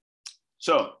 Okay,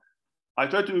 so I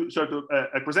tried to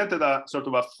I presented a sort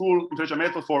of a full integration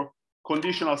method for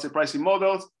conditional pricing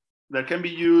models that can be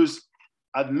used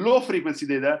at low frequency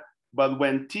data, but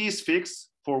when T is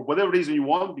fixed for whatever reason you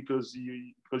want, because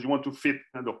you want to fit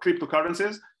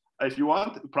cryptocurrencies, if you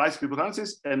want price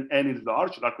cryptocurrencies and in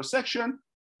large cross section,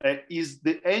 is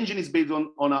the engine is based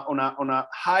on a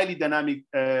highly dynamic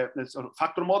sort of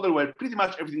factor model where pretty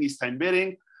much everything is time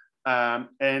varying,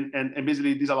 and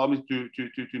basically this allows me to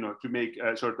make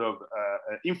a sort of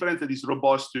inference that is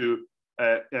robust to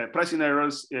pricing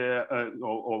errors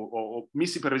or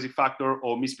missing pervasive factor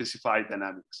or misspecified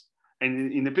dynamics.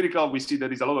 And in empirical, we see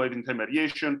there is a lot of time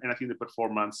variation, and I think the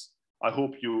performance, I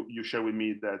hope you share with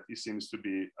me that it seems to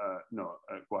be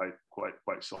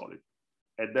quite solid.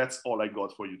 And that's all I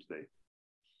got for you today.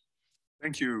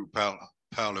 Thank you,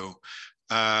 Paolo.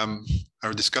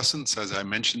 Our discussant, as I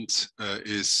mentioned,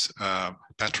 is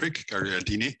Patrick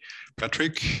Gagliardini.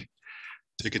 Patrick,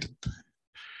 take it.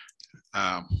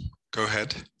 Go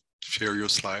ahead, share your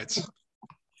slides.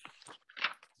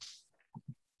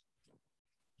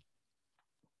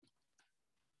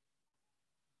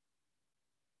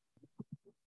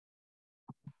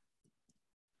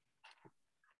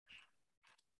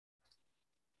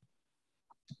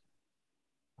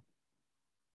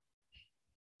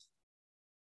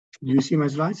 Do you see my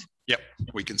slides? Yeah,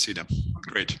 we can see them.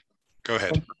 Great. Go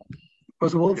ahead.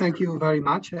 First of all, thank you very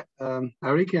much,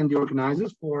 Eric and the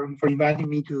organizers for inviting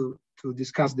me to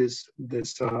discuss this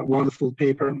wonderful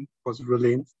paper. It was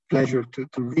really a pleasure to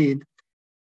read.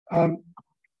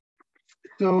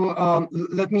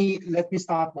 Let me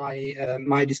start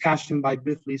my discussion by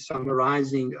briefly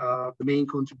summarizing the main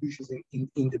contributions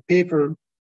in the paper.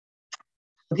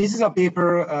 This is a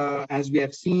paper, as we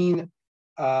have seen,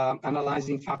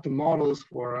 analyzing factor models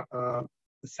for a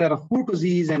set of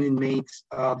purposes, and it makes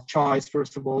the choice,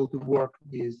 first of all, to work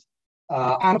with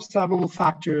unobservable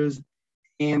factors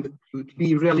and to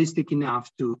be realistic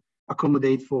enough to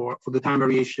accommodate for the time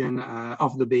variation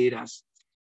of the betas.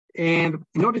 And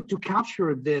in order to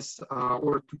capture this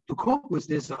or to cope with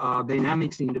this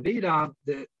dynamics in the beta,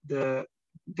 the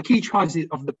key choice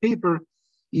of the paper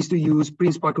is to use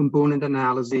principal component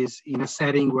analysis in a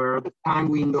setting where the time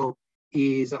window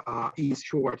is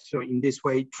short. So in this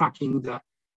way, tracking the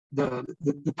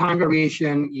time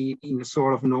variation in a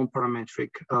sort of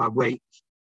non-parametric way.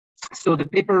 So the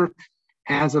paper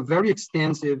has a very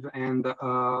extensive and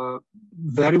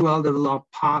very well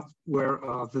developed path where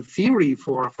the theory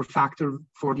for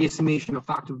the estimation of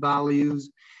factor values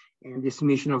and the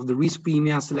estimation of the risk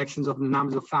premia, selections of the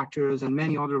numbers of factors, and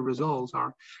many other results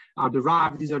are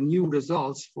derived. These are new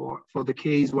results for the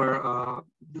case where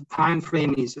the time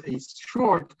frame is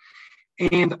short.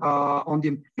 And on the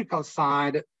empirical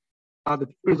side, the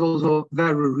paper is also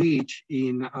very rich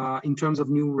in terms of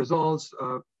new results.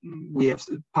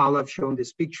 Paolo have shown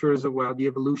these pictures of where the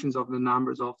evolutions of the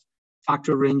numbers of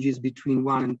factor ranges between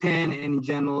 1 and 10, and in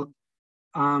general,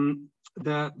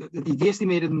 the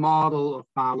estimated model of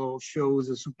Paolo shows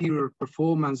a superior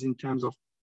performance in terms of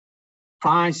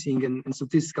pricing and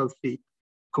statistical fit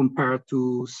compared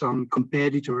to some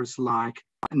competitors like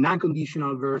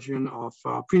non-conditional version of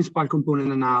principal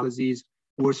component analysis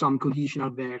or some conditional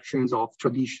versions of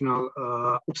traditional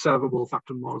observable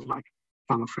factor models like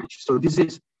Fano-French. So this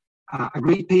is a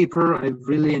great paper. I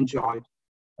really enjoyed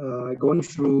going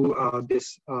through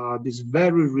this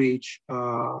very rich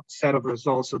set of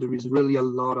results. So there is really a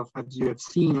lot of, as you have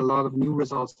seen, a lot of new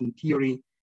results in theory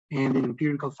and in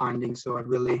empirical findings. So I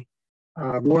really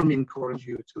warmly encourage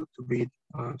you to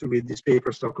read this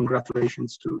paper. So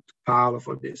congratulations to Paolo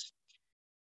for this.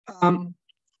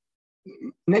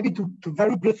 Maybe to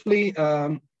very briefly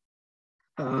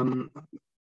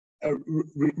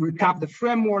recap the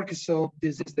framework. So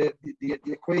this is the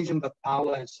equation that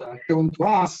Paolo has shown to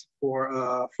us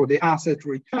for the asset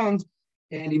returns,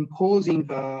 and imposing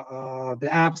the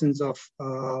absence of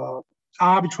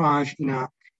arbitrage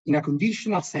in a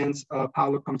conditional sense.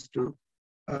 Paolo comes to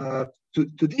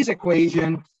this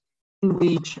equation, in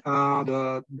which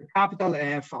the capital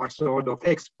F are sort of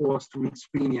exposed to risk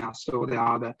premia. So they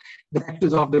are the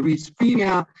vectors of the risk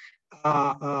premia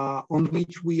on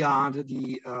which we add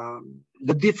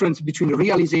the difference between the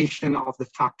realization of the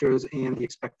factors and the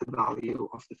expected value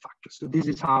of the factors. So this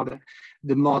is how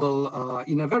the model,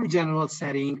 in a very general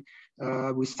setting,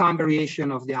 with some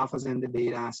variation of the alphas and the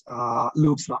betas,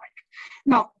 looks like.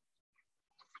 Now,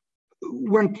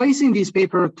 when placing this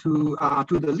paper to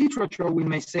the literature, we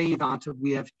may say that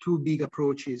we have two big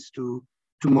approaches to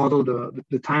model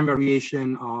the time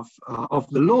variation of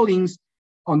the loadings.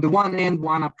 On the one hand,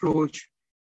 one approach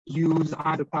use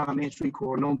either parametric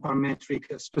or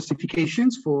non-parametric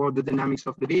specifications for the dynamics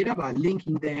of the data by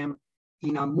linking them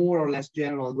in a more or less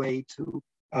general way to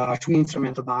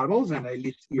instrumental variables, and I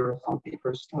list here some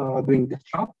papers doing this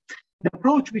job. The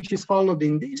approach which is followed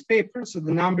in this paper, so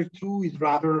the number 2, is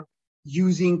rather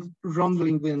using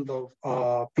rundling window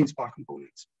principal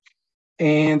components.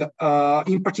 And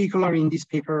in particular, in this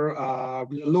paper,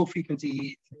 with low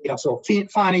frequency data, so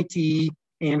finite T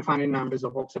and finite numbers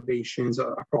of observations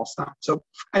across time. So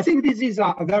I think this is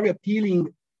a very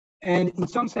appealing and, in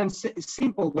some sense,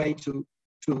 simple way to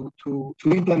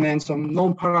implement some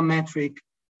non-parametric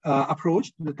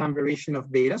approach to the time variation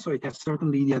of data. So it has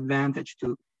certainly the advantage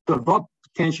to avoid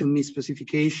potential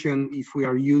misspecification if we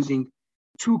are using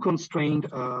too constrained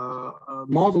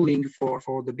modeling for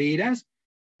the betas.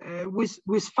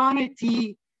 With finite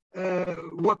T,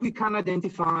 what we can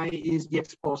identify is the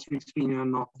exposed risk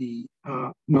premium, not the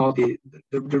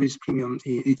risk premium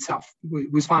itself,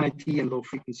 with finite T and low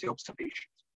frequency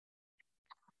observations.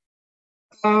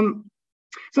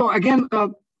 So again,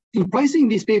 in placing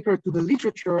this paper to the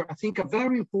literature, I think a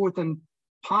very important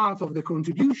part of the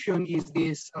contribution is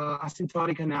this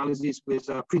asymptotic analysis with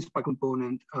principal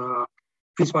component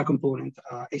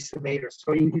estimators.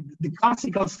 So in the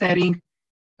classical setting,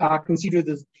 consider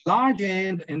the large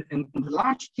N and the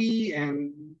large T,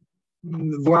 and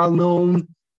well-known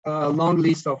long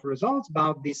list of results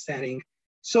about this setting.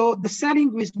 So the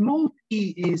setting with small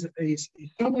t is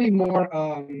certainly more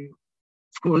or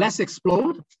less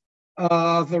explored.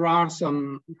 There are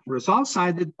some results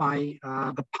cited by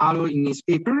Paolo in his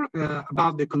paper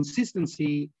about the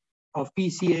consistency of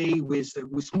PCA with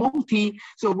small t.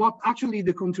 So what actually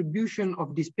the contribution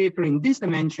of this paper in this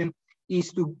dimension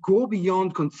is to go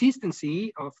beyond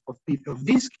consistency of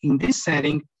this in this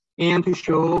setting, and to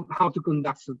show how to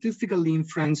conduct statistical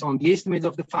inference on the estimates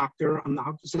of the factor, on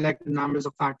how to select the numbers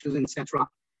of factors, etc.,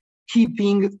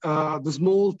 keeping the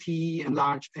small t and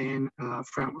large n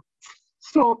framework.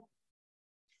 So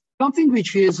something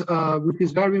which is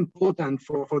very important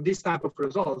for this type of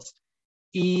results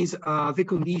is the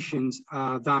conditions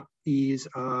that is,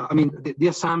 the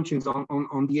assumptions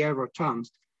on the error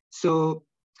terms. So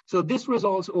this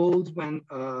results holds when,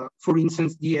 for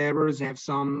instance, the errors have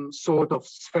some sort of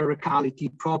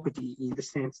sphericality property, in the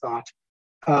sense that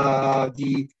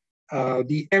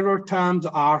the error terms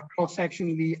are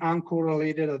cross-sectionally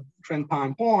uncorrelated at different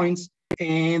time points,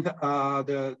 and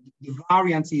the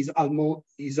variance is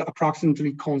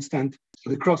approximately constant. So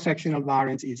the cross-sectional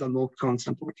variance is almost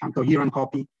constant over time. So here I'm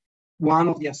copying one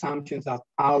of the assumptions that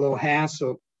Paolo has.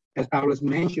 So as Paolo has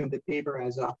mentioned, the paper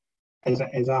has a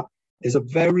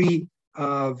very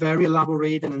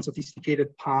elaborated and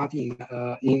sophisticated part in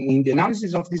the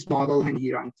analysis of this model. And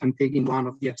here I'm taking one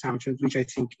of the assumptions, which I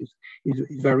think is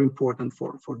very important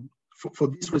for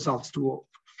these results to hold.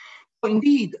 So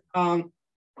indeed,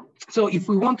 so if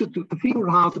we wanted to figure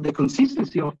out the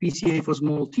consistency of PCA for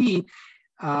small t,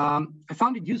 I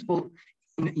found it useful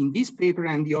in this paper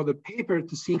and the other paper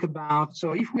to think about,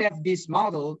 so if we have this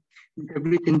model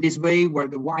written this way, where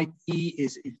the white t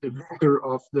is the vector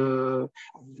of the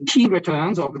t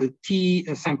returns over the t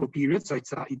sample period, so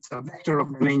it's a vector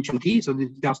of dimension t, so this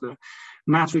is just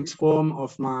matrix form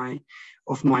of my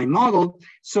model.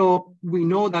 So we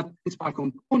know that principal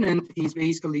component is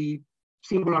basically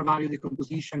singular value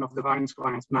decomposition of the variance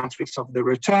covariance matrix of the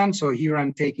return. So here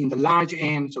I'm taking the large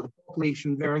N, so the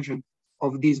population version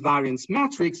of this variance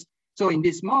matrix. So in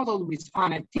this model with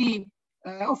finite t,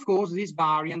 of course, this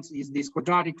variance is this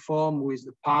quadratic form with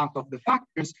the part of the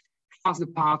factors plus the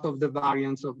part of the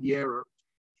variance of the error.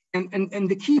 And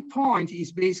the key point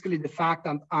is basically the fact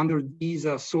that under these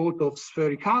sort of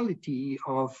sphericality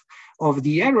of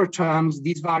the error terms,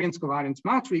 this variance covariance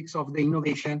matrix of the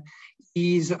innovation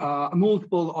is a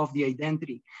multiple of the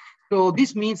identity. So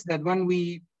this means that when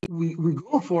we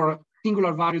go for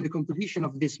singular value decomposition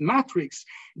of this matrix,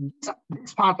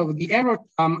 this part of the error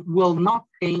term will not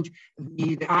change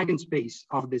the eigenspace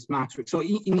of this matrix. So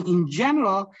in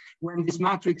general, when this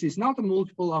matrix is not a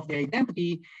multiple of the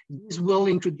identity, this will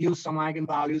introduce some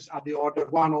eigenvalues at the order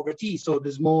 1 over t, so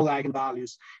the small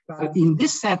eigenvalues. But in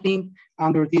this setting,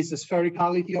 under this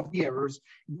sphericality of the errors,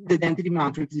 the identity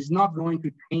matrix is not going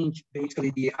to change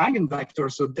basically the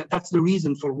eigenvector. So that's the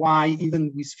reason for why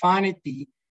even with finite t,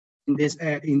 in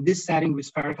this setting with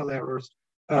spherical errors,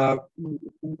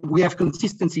 we have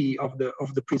consistency of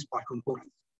the principal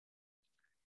components.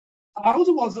 I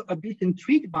also was a bit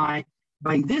intrigued by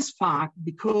this fact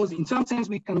because in some sense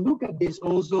we can look at this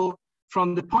also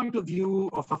from the point of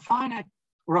view of a finite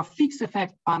or a fixed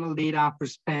effect panel data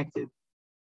perspective.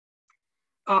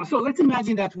 So let's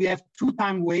imagine that we have 2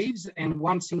 time waves and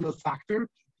 1 single factor.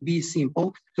 Be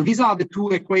simple. So these are the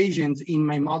 2 equations in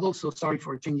my model. So sorry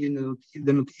for changing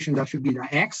the notation. That should be the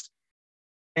x.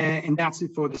 And that's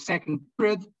it for the second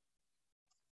period.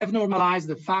 I've normalized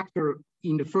the factor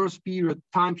in the first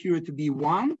time period to be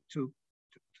 1 to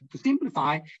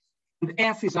simplify. And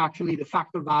f is actually the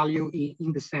factor value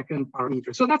in the second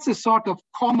parameter. So that's a sort of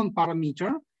common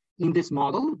parameter in this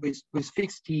model with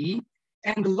fixed t.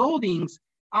 And the loadings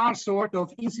are sort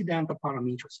of incidental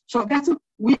parameters. So that's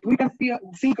we can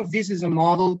think of this as a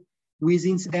model with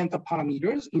incidental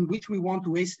parameters in which we want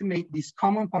to estimate this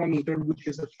common parameter, which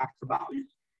is the factor value.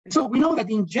 So we know that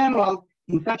in general,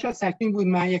 in such a setting, we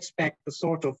may expect a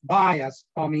sort of bias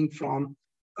coming from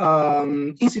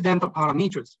incidental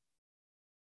parameters.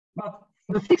 But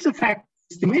the fixed effect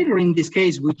estimator in this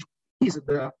case, which is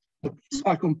the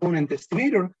principal component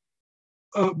estimator,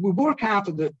 we work out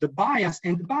the bias,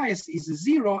 and the bias is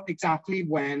 0 exactly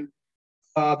when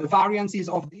the variances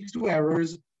of these 2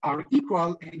 errors are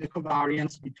equal and the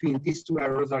covariance between these 2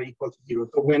 errors are equal to 0.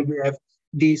 So when we have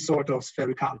this sort of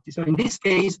sphericality. So in this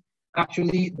case,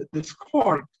 actually the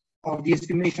score of the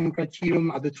estimation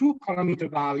criterion at the true parameter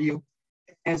value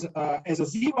as a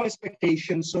 0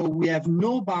 expectation. So we have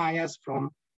no bias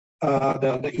from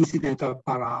the incidental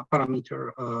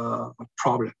parameter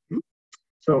problem.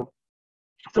 So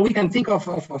we can think of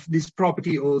this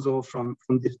property also from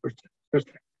this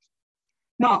perspective.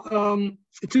 Now,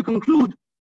 to conclude,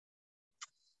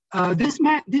 the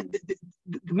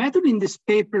method in this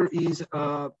paper is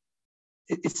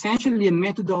essentially a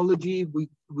methodology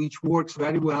which works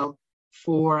very well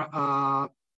for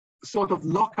sort of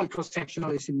local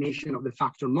cross-sectional estimation of the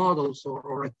factor models,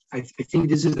 or I think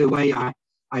this is the way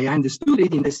I understood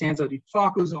it, in the sense that it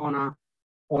focuses on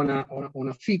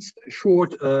a fixed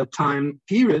short time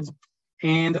period,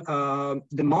 and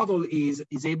the model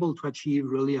is able to achieve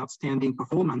really outstanding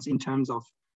performance in terms of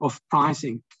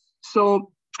pricing.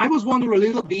 So I was wondering a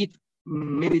little bit,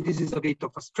 maybe this is a bit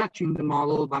of a stretch in the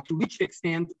model, but to which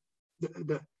extent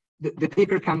the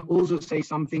paper can also say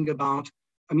something about,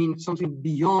 I mean, something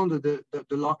beyond the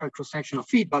local cross-sectional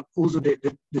fit, but also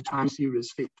the time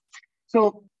series fit.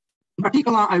 So in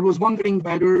particular, I was wondering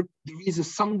whether there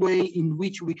is some way in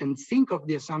which we can think of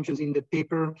the assumptions in the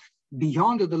paper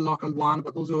beyond the local one,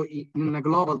 but also in a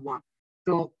global one.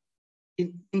 So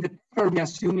in the paper, we're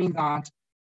assuming that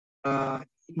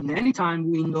in any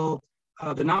time window,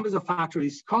 the numbers of factors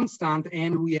is constant,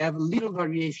 and we have little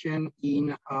variation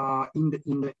in the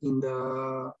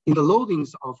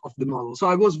loadings of the model. So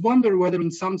I was wondering whether,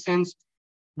 in some sense,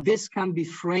 this can be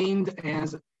framed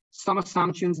as some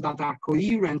assumptions that are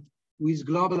coherent with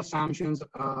global assumptions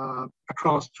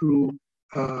across through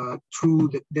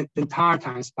the entire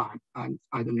time span. I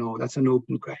don't know. That's an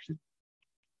open question.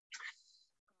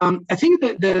 I think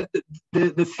that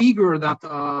the figure that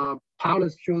Paolo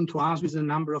has shown to us with the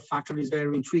number of factors is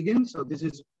very intriguing. So this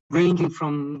is ranging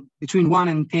from between 1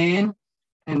 and 10,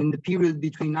 and in the period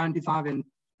between 95 and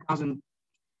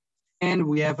 2010,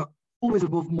 we have always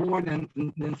above more than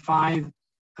 5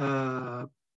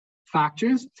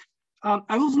 factors.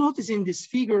 I was noticing this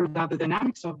figure that the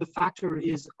dynamics of the factor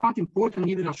is quite important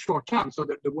even at short term. So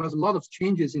there was a lot of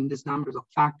changes in these numbers of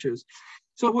factors.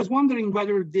 So I was wondering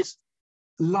whether this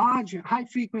large, high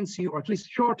frequency, or at least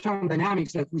short-term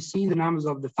dynamics that we see in the numbers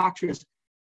of the factors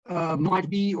might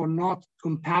be or not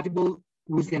compatible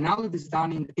with the analysis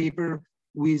done in the paper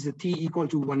with a t equal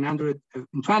to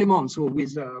 120 months, or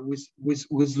with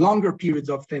longer periods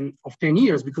of 10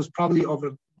 years, because probably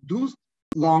over those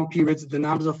long periods, the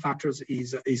numbers of factors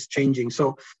is changing.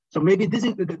 So maybe this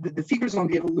is the figures on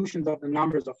the evolution of the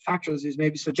numbers of factors is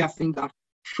maybe suggesting that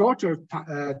shorter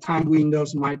time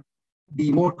windows might be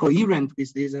more coherent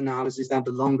with this analysis than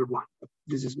the longer one. But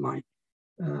this is my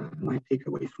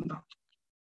takeaway from that.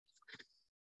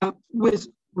 With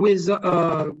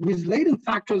latent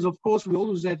factors, of course, we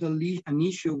always have an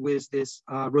issue with this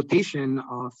rotation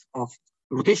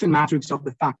matrix of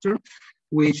the factor,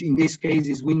 which in this case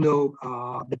is window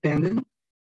dependent.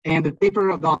 And the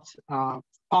paper got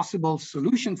possible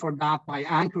solution for that by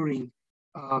anchoring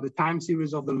the time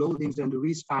series of the loadings and the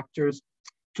risk factors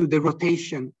to the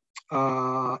rotation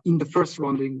in the first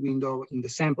rounding window in the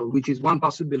sample, which is one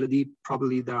possibility.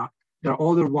 Probably there are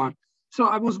other ones. So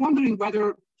I was wondering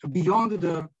whether beyond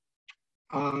the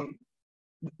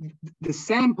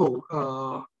sample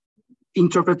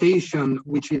interpretation,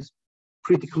 which is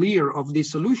pretty clear of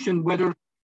this solution, whether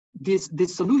this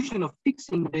solution of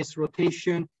fixing this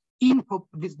rotation in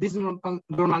this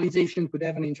normalization could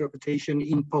have an interpretation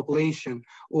in population,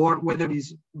 or whether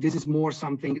this is more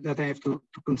something that I have to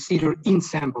consider in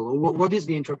sample, or what is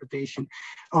the interpretation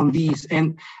on these,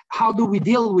 and how do we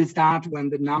deal with that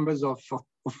when the numbers of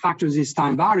factors is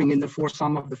time varying, and therefore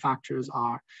some of the factors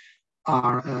are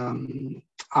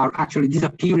actually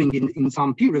disappearing in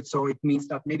some periods. So it means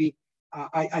that maybe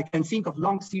I can think of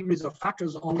long series of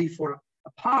factors only for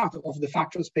a part of the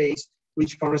factor space,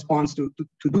 which corresponds to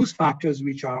those factors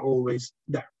which are always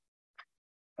there.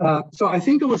 So I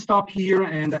think I will stop here,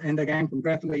 and again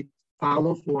congratulate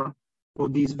Paolo for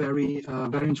this very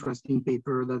interesting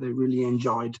paper that I really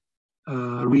enjoyed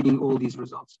reading all these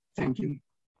results. Thank you.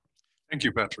 Thank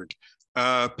you, Patrick.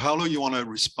 Paolo, you want to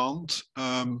respond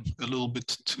a little bit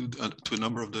to a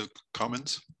number of the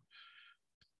comments?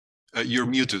 You're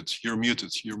muted. You're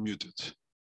muted. You're muted.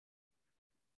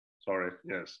 Sorry.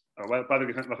 Yes. Well,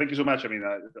 Patrick, thank you so much. I mean,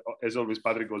 as always,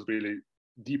 Patrick goes really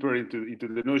deeper into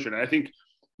the notion. I think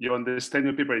your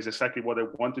understanding of paper is exactly what I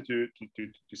wanted to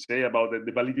say about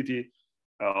the validity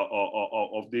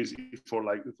of this for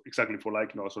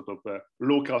sort of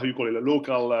local, how you call it, a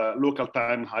local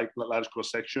time, large cross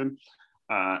section,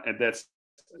 and that's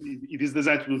it is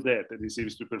designed to do that, and it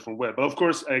seems to perform well. But of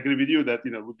course, I agree with you that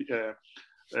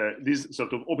this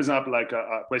sort of opens up like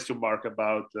a question mark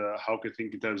about how can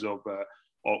think in terms of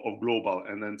global,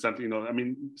 and then something, I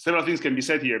mean, several things can be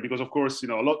said here, because of course,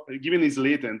 given it's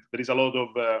latent, there is a lot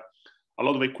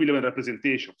of equivalent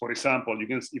representation. For example, you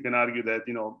can argue that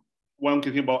one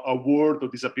can think about a world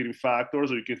of disappearing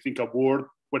factors, or you can think a world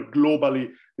where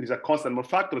globally there is a constant number of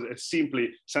factors, and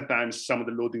simply sometimes some of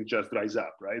the loading just dries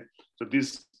up, right? So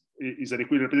this is an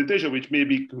equivalent representation, which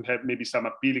maybe could have some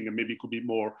appealing, and maybe could be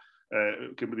more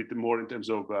in terms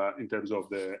of a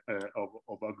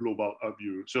global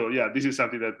view. So yeah, this is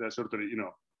something that certainly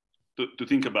to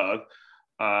think about.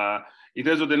 In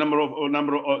terms of the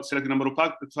selected number of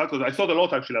factors, I thought a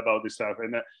lot actually about this stuff,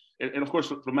 and of course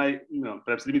from my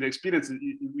perhaps limited experience,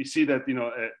 we see that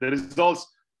the results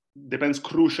depends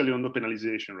crucially on the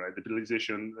penalization, right? The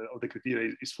penalization of the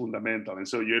criteria is fundamental, and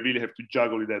so you really have to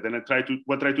juggle with that. And I try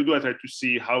to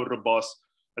see how robust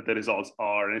the results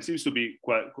are, and it seems to be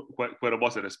quite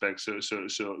robust in respect. So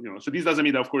this doesn't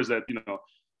mean, of course, that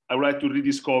I would like to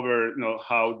rediscover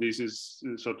how this is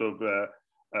sort of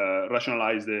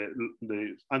rationalize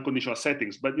the unconditional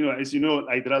settings. But as you know,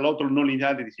 there are a lot of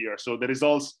non-linearity here, so the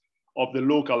results of the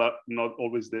local are not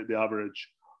always the average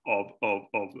of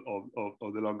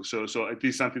the long. So it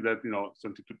is something that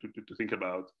something to think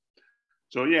about.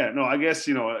 So yeah, no, I guess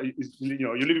you're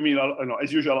leaving me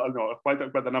as usual quite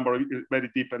a number of very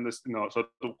deep and sort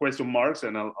of question marks,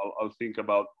 and I'll think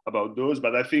about those.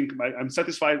 But I think I'm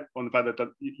satisfied on the fact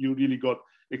that you really got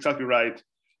exactly right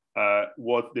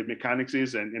what the mechanics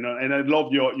is, and I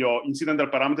love your incidental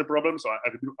parameter problem. So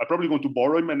I'm probably going to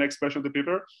borrow in my next version of the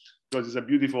paper, because it's a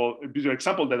beautiful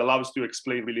example that allows us to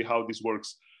explain really how this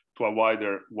works to a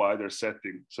wider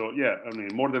setting. So yeah, I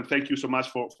mean, more than thank you so much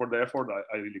for the effort.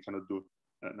 I really cannot do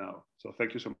now. So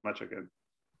thank you so much again.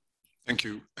 Thank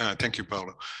you,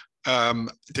 Paolo.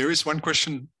 There is one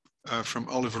question from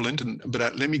Oliver Linton,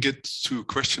 but let me get to a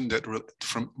question that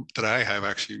I have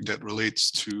actually that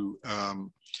relates to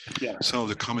some of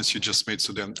the comments you just made.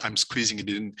 So then I'm squeezing it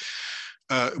in.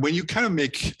 When you kind of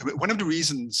make, one of the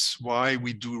reasons why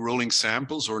we do rolling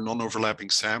samples or non-overlapping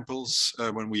samples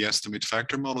when we estimate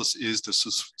factor models is the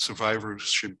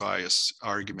survivorship bias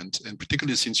argument. And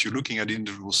particularly since you're looking at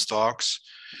individual stocks,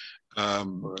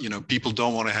 you know, people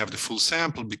don't want to have the full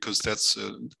sample because that's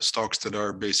stocks that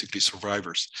are basically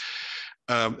survivors.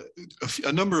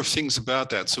 A number of things about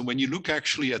that. So when you look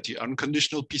actually at the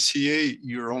unconditional PCA,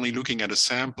 you're only looking at a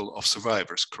sample of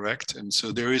survivors, correct? And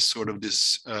so there is sort of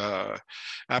this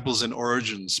apples and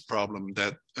oranges problem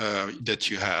that that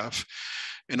you have.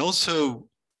 And also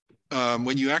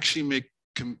when you actually make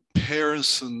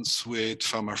comparisons with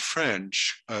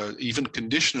Fama-French, even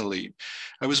conditionally,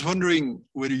 I was wondering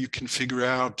whether you can figure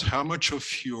out how much of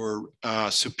your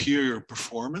superior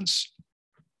performance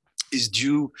is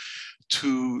due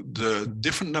to the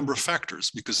different number of factors,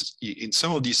 because in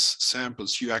some of these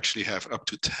samples you actually have up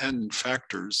to 10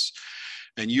 factors,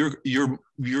 and you're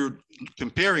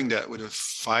comparing that with a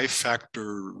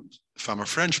 5-factor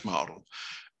Fama-French model.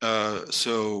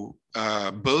 So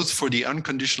both for the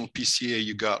unconditional PCA,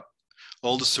 you got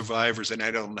all the survivors, and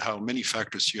I don't know how many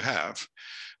factors you have,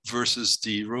 versus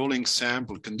the rolling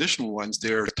sample conditional ones,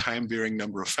 they're a time-varying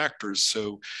number of factors.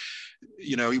 So,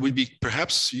 you know, it would be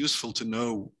perhaps useful to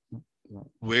know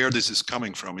where this is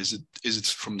coming from. Is it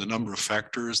from the number of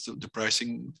factors, the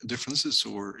pricing differences,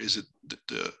 or is it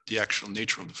the actual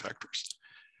nature of the factors?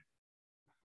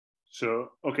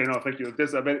 So, okay, no, thank you.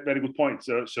 That's a very, very good point.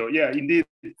 So yeah, indeed,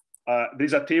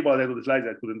 there's a table that on the slides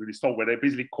I couldn't really stop, where I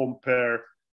basically compare,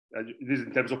 this is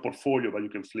in terms of portfolio, but you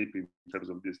can flip it in terms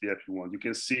of this if you want. You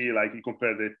can see, like, you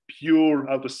compare the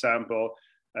pure auto sample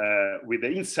with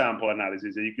the in-sample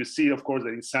analysis. And you can see, of course, that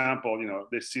in sample, you know,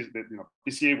 this is that, you know,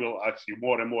 PCA will actually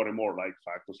more and more and more like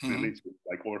factors related to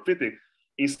like overfitting.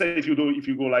 Instead, if you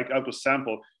go like auto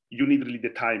sample, you need really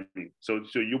the timing. So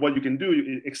what you can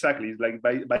do exactly is like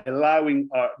by allowing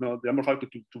you know, the number of factors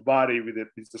to vary with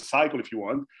the cycle, if you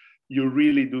want, you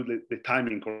really do the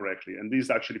timing correctly, and this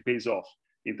actually pays off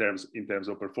in terms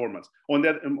of performance. On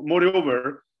that,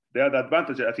 moreover, the other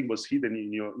advantage I think was hidden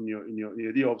in your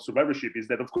idea of survivorship is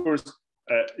that, of course,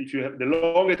 if you have the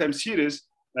longer time series,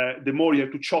 the more you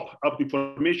have to chop up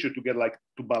information to get like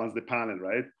to balance the panel,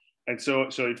 right? And so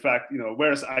in fact, you know,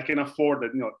 whereas I can afford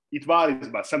that, you know, it varies,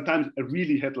 but sometimes I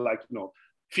really had like, you know,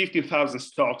 15,000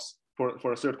 stocks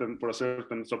for a certain sort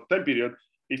of time period.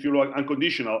 If you look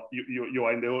unconditional, you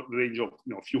are in the range of,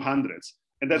 you know, a few hundreds,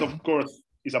 and that of course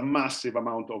is a massive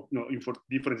amount of, you know,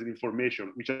 difference in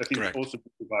information, which I think Correct. Also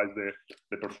provides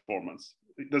the performance.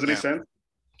 Does it make sense?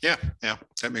 Yeah,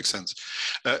 that makes sense.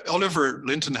 Oliver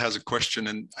Linton has a question,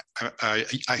 and I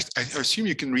assume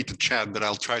you can read the chat, but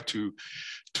I'll try to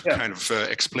kind of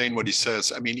explain what he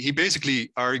says. I mean, he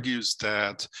basically argues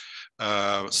that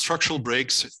structural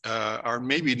breaks are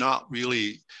maybe not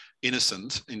really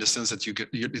innocent, in the sense that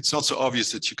it's not so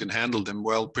obvious that you can handle them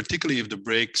well, particularly if the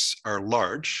breaks are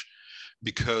large,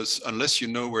 because unless you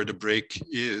know where the break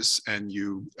is and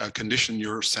you condition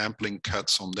your sampling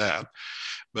cuts on that.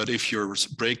 But if your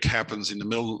break happens in the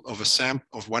middle of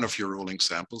of one of your rolling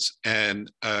samples,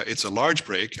 and it's a large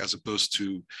break as opposed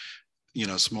to, you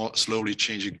know, slowly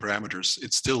changing parameters,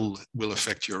 it still will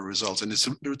affect your results. And it's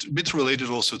a bit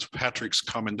related also to Patrick's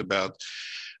comment about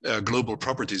global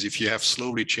properties. If you have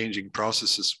slowly changing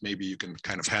processes, maybe you can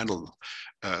kind of handle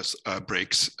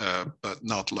breaks, but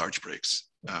not large breaks.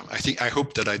 I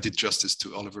hope that I did justice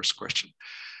to Oliver's question.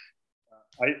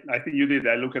 I think you did.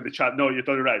 I look at the chat. No, you're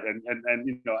totally right. And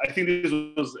you know, I think this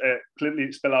was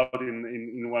clearly spelled out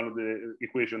in one of the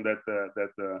equations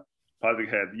that Patrick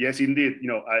had. Yes, indeed. You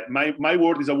know, my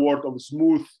word is a word of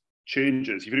smooth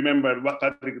changes. If you remember what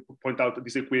Patrick pointed out,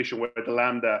 this equation where the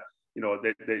lambda, you know,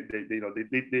 they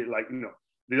like, you know,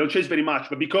 they don't change very much,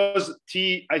 but because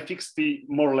I fix T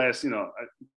more or less, you know,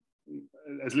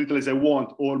 as little as I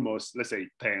want, almost, let's say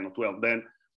 10 or 12, then,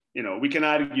 you know, we can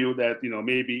argue that, you know,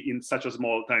 maybe in such a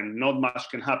small time, not much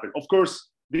can happen. Of course,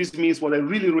 this means what I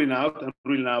really ruling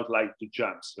out like the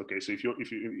jumps. Okay, so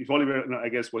if Oliver, I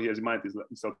guess what he has in mind is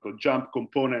sort of jump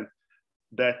component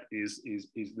that is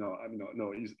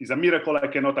a miracle I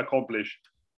cannot accomplish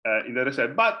in the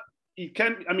research, but it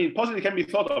can, I mean, possibly can be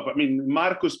thought of. I mean,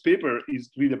 Marco's paper is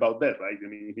really about that, right? I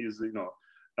mean, he's, you know,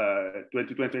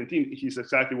 2019, he's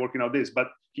exactly working out this, but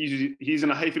he's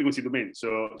in a high frequency domain.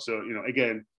 So you know,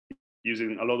 again,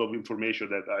 using a lot of information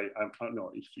that I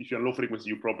know, if you're low frequency,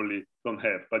 you probably don't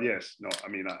have. But yes, no, I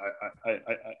mean,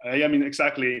 I am in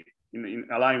exactly in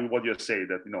align with what you say,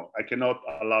 that I cannot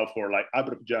allow for like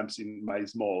abrupt jumps in my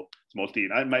small team.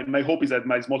 My hope is that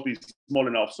my small team is small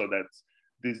enough so that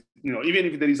this, even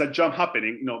if there is a jump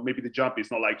happening, maybe the jump is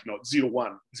not like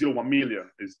 0.1 million.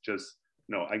 It's just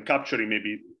I'm capturing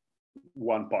maybe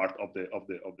one part of the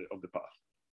path.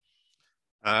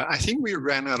 I think we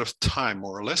ran out of time,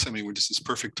 more or less. I mean, this is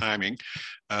perfect timing.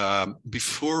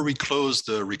 Before we close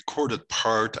the recorded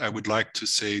part, I would like to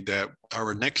say that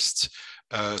our next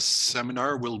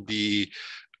seminar will be,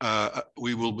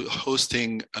 we will be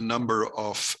hosting a number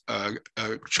of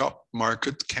job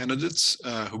market candidates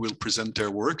who will present their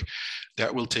work.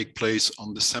 That will take place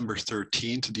on December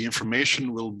 13th. The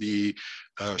information will be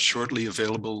shortly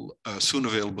available, soon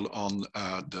available on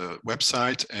the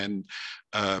website, and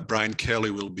Bryan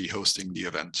Kelly will be hosting the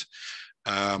event.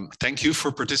 Thank you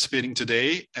for participating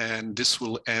today, and this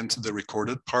will end the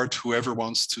recorded part. Whoever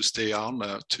wants to stay on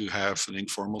to have an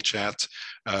informal chat,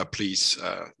 please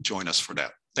join us for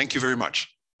that. Thank you very much.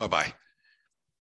 Bye-bye.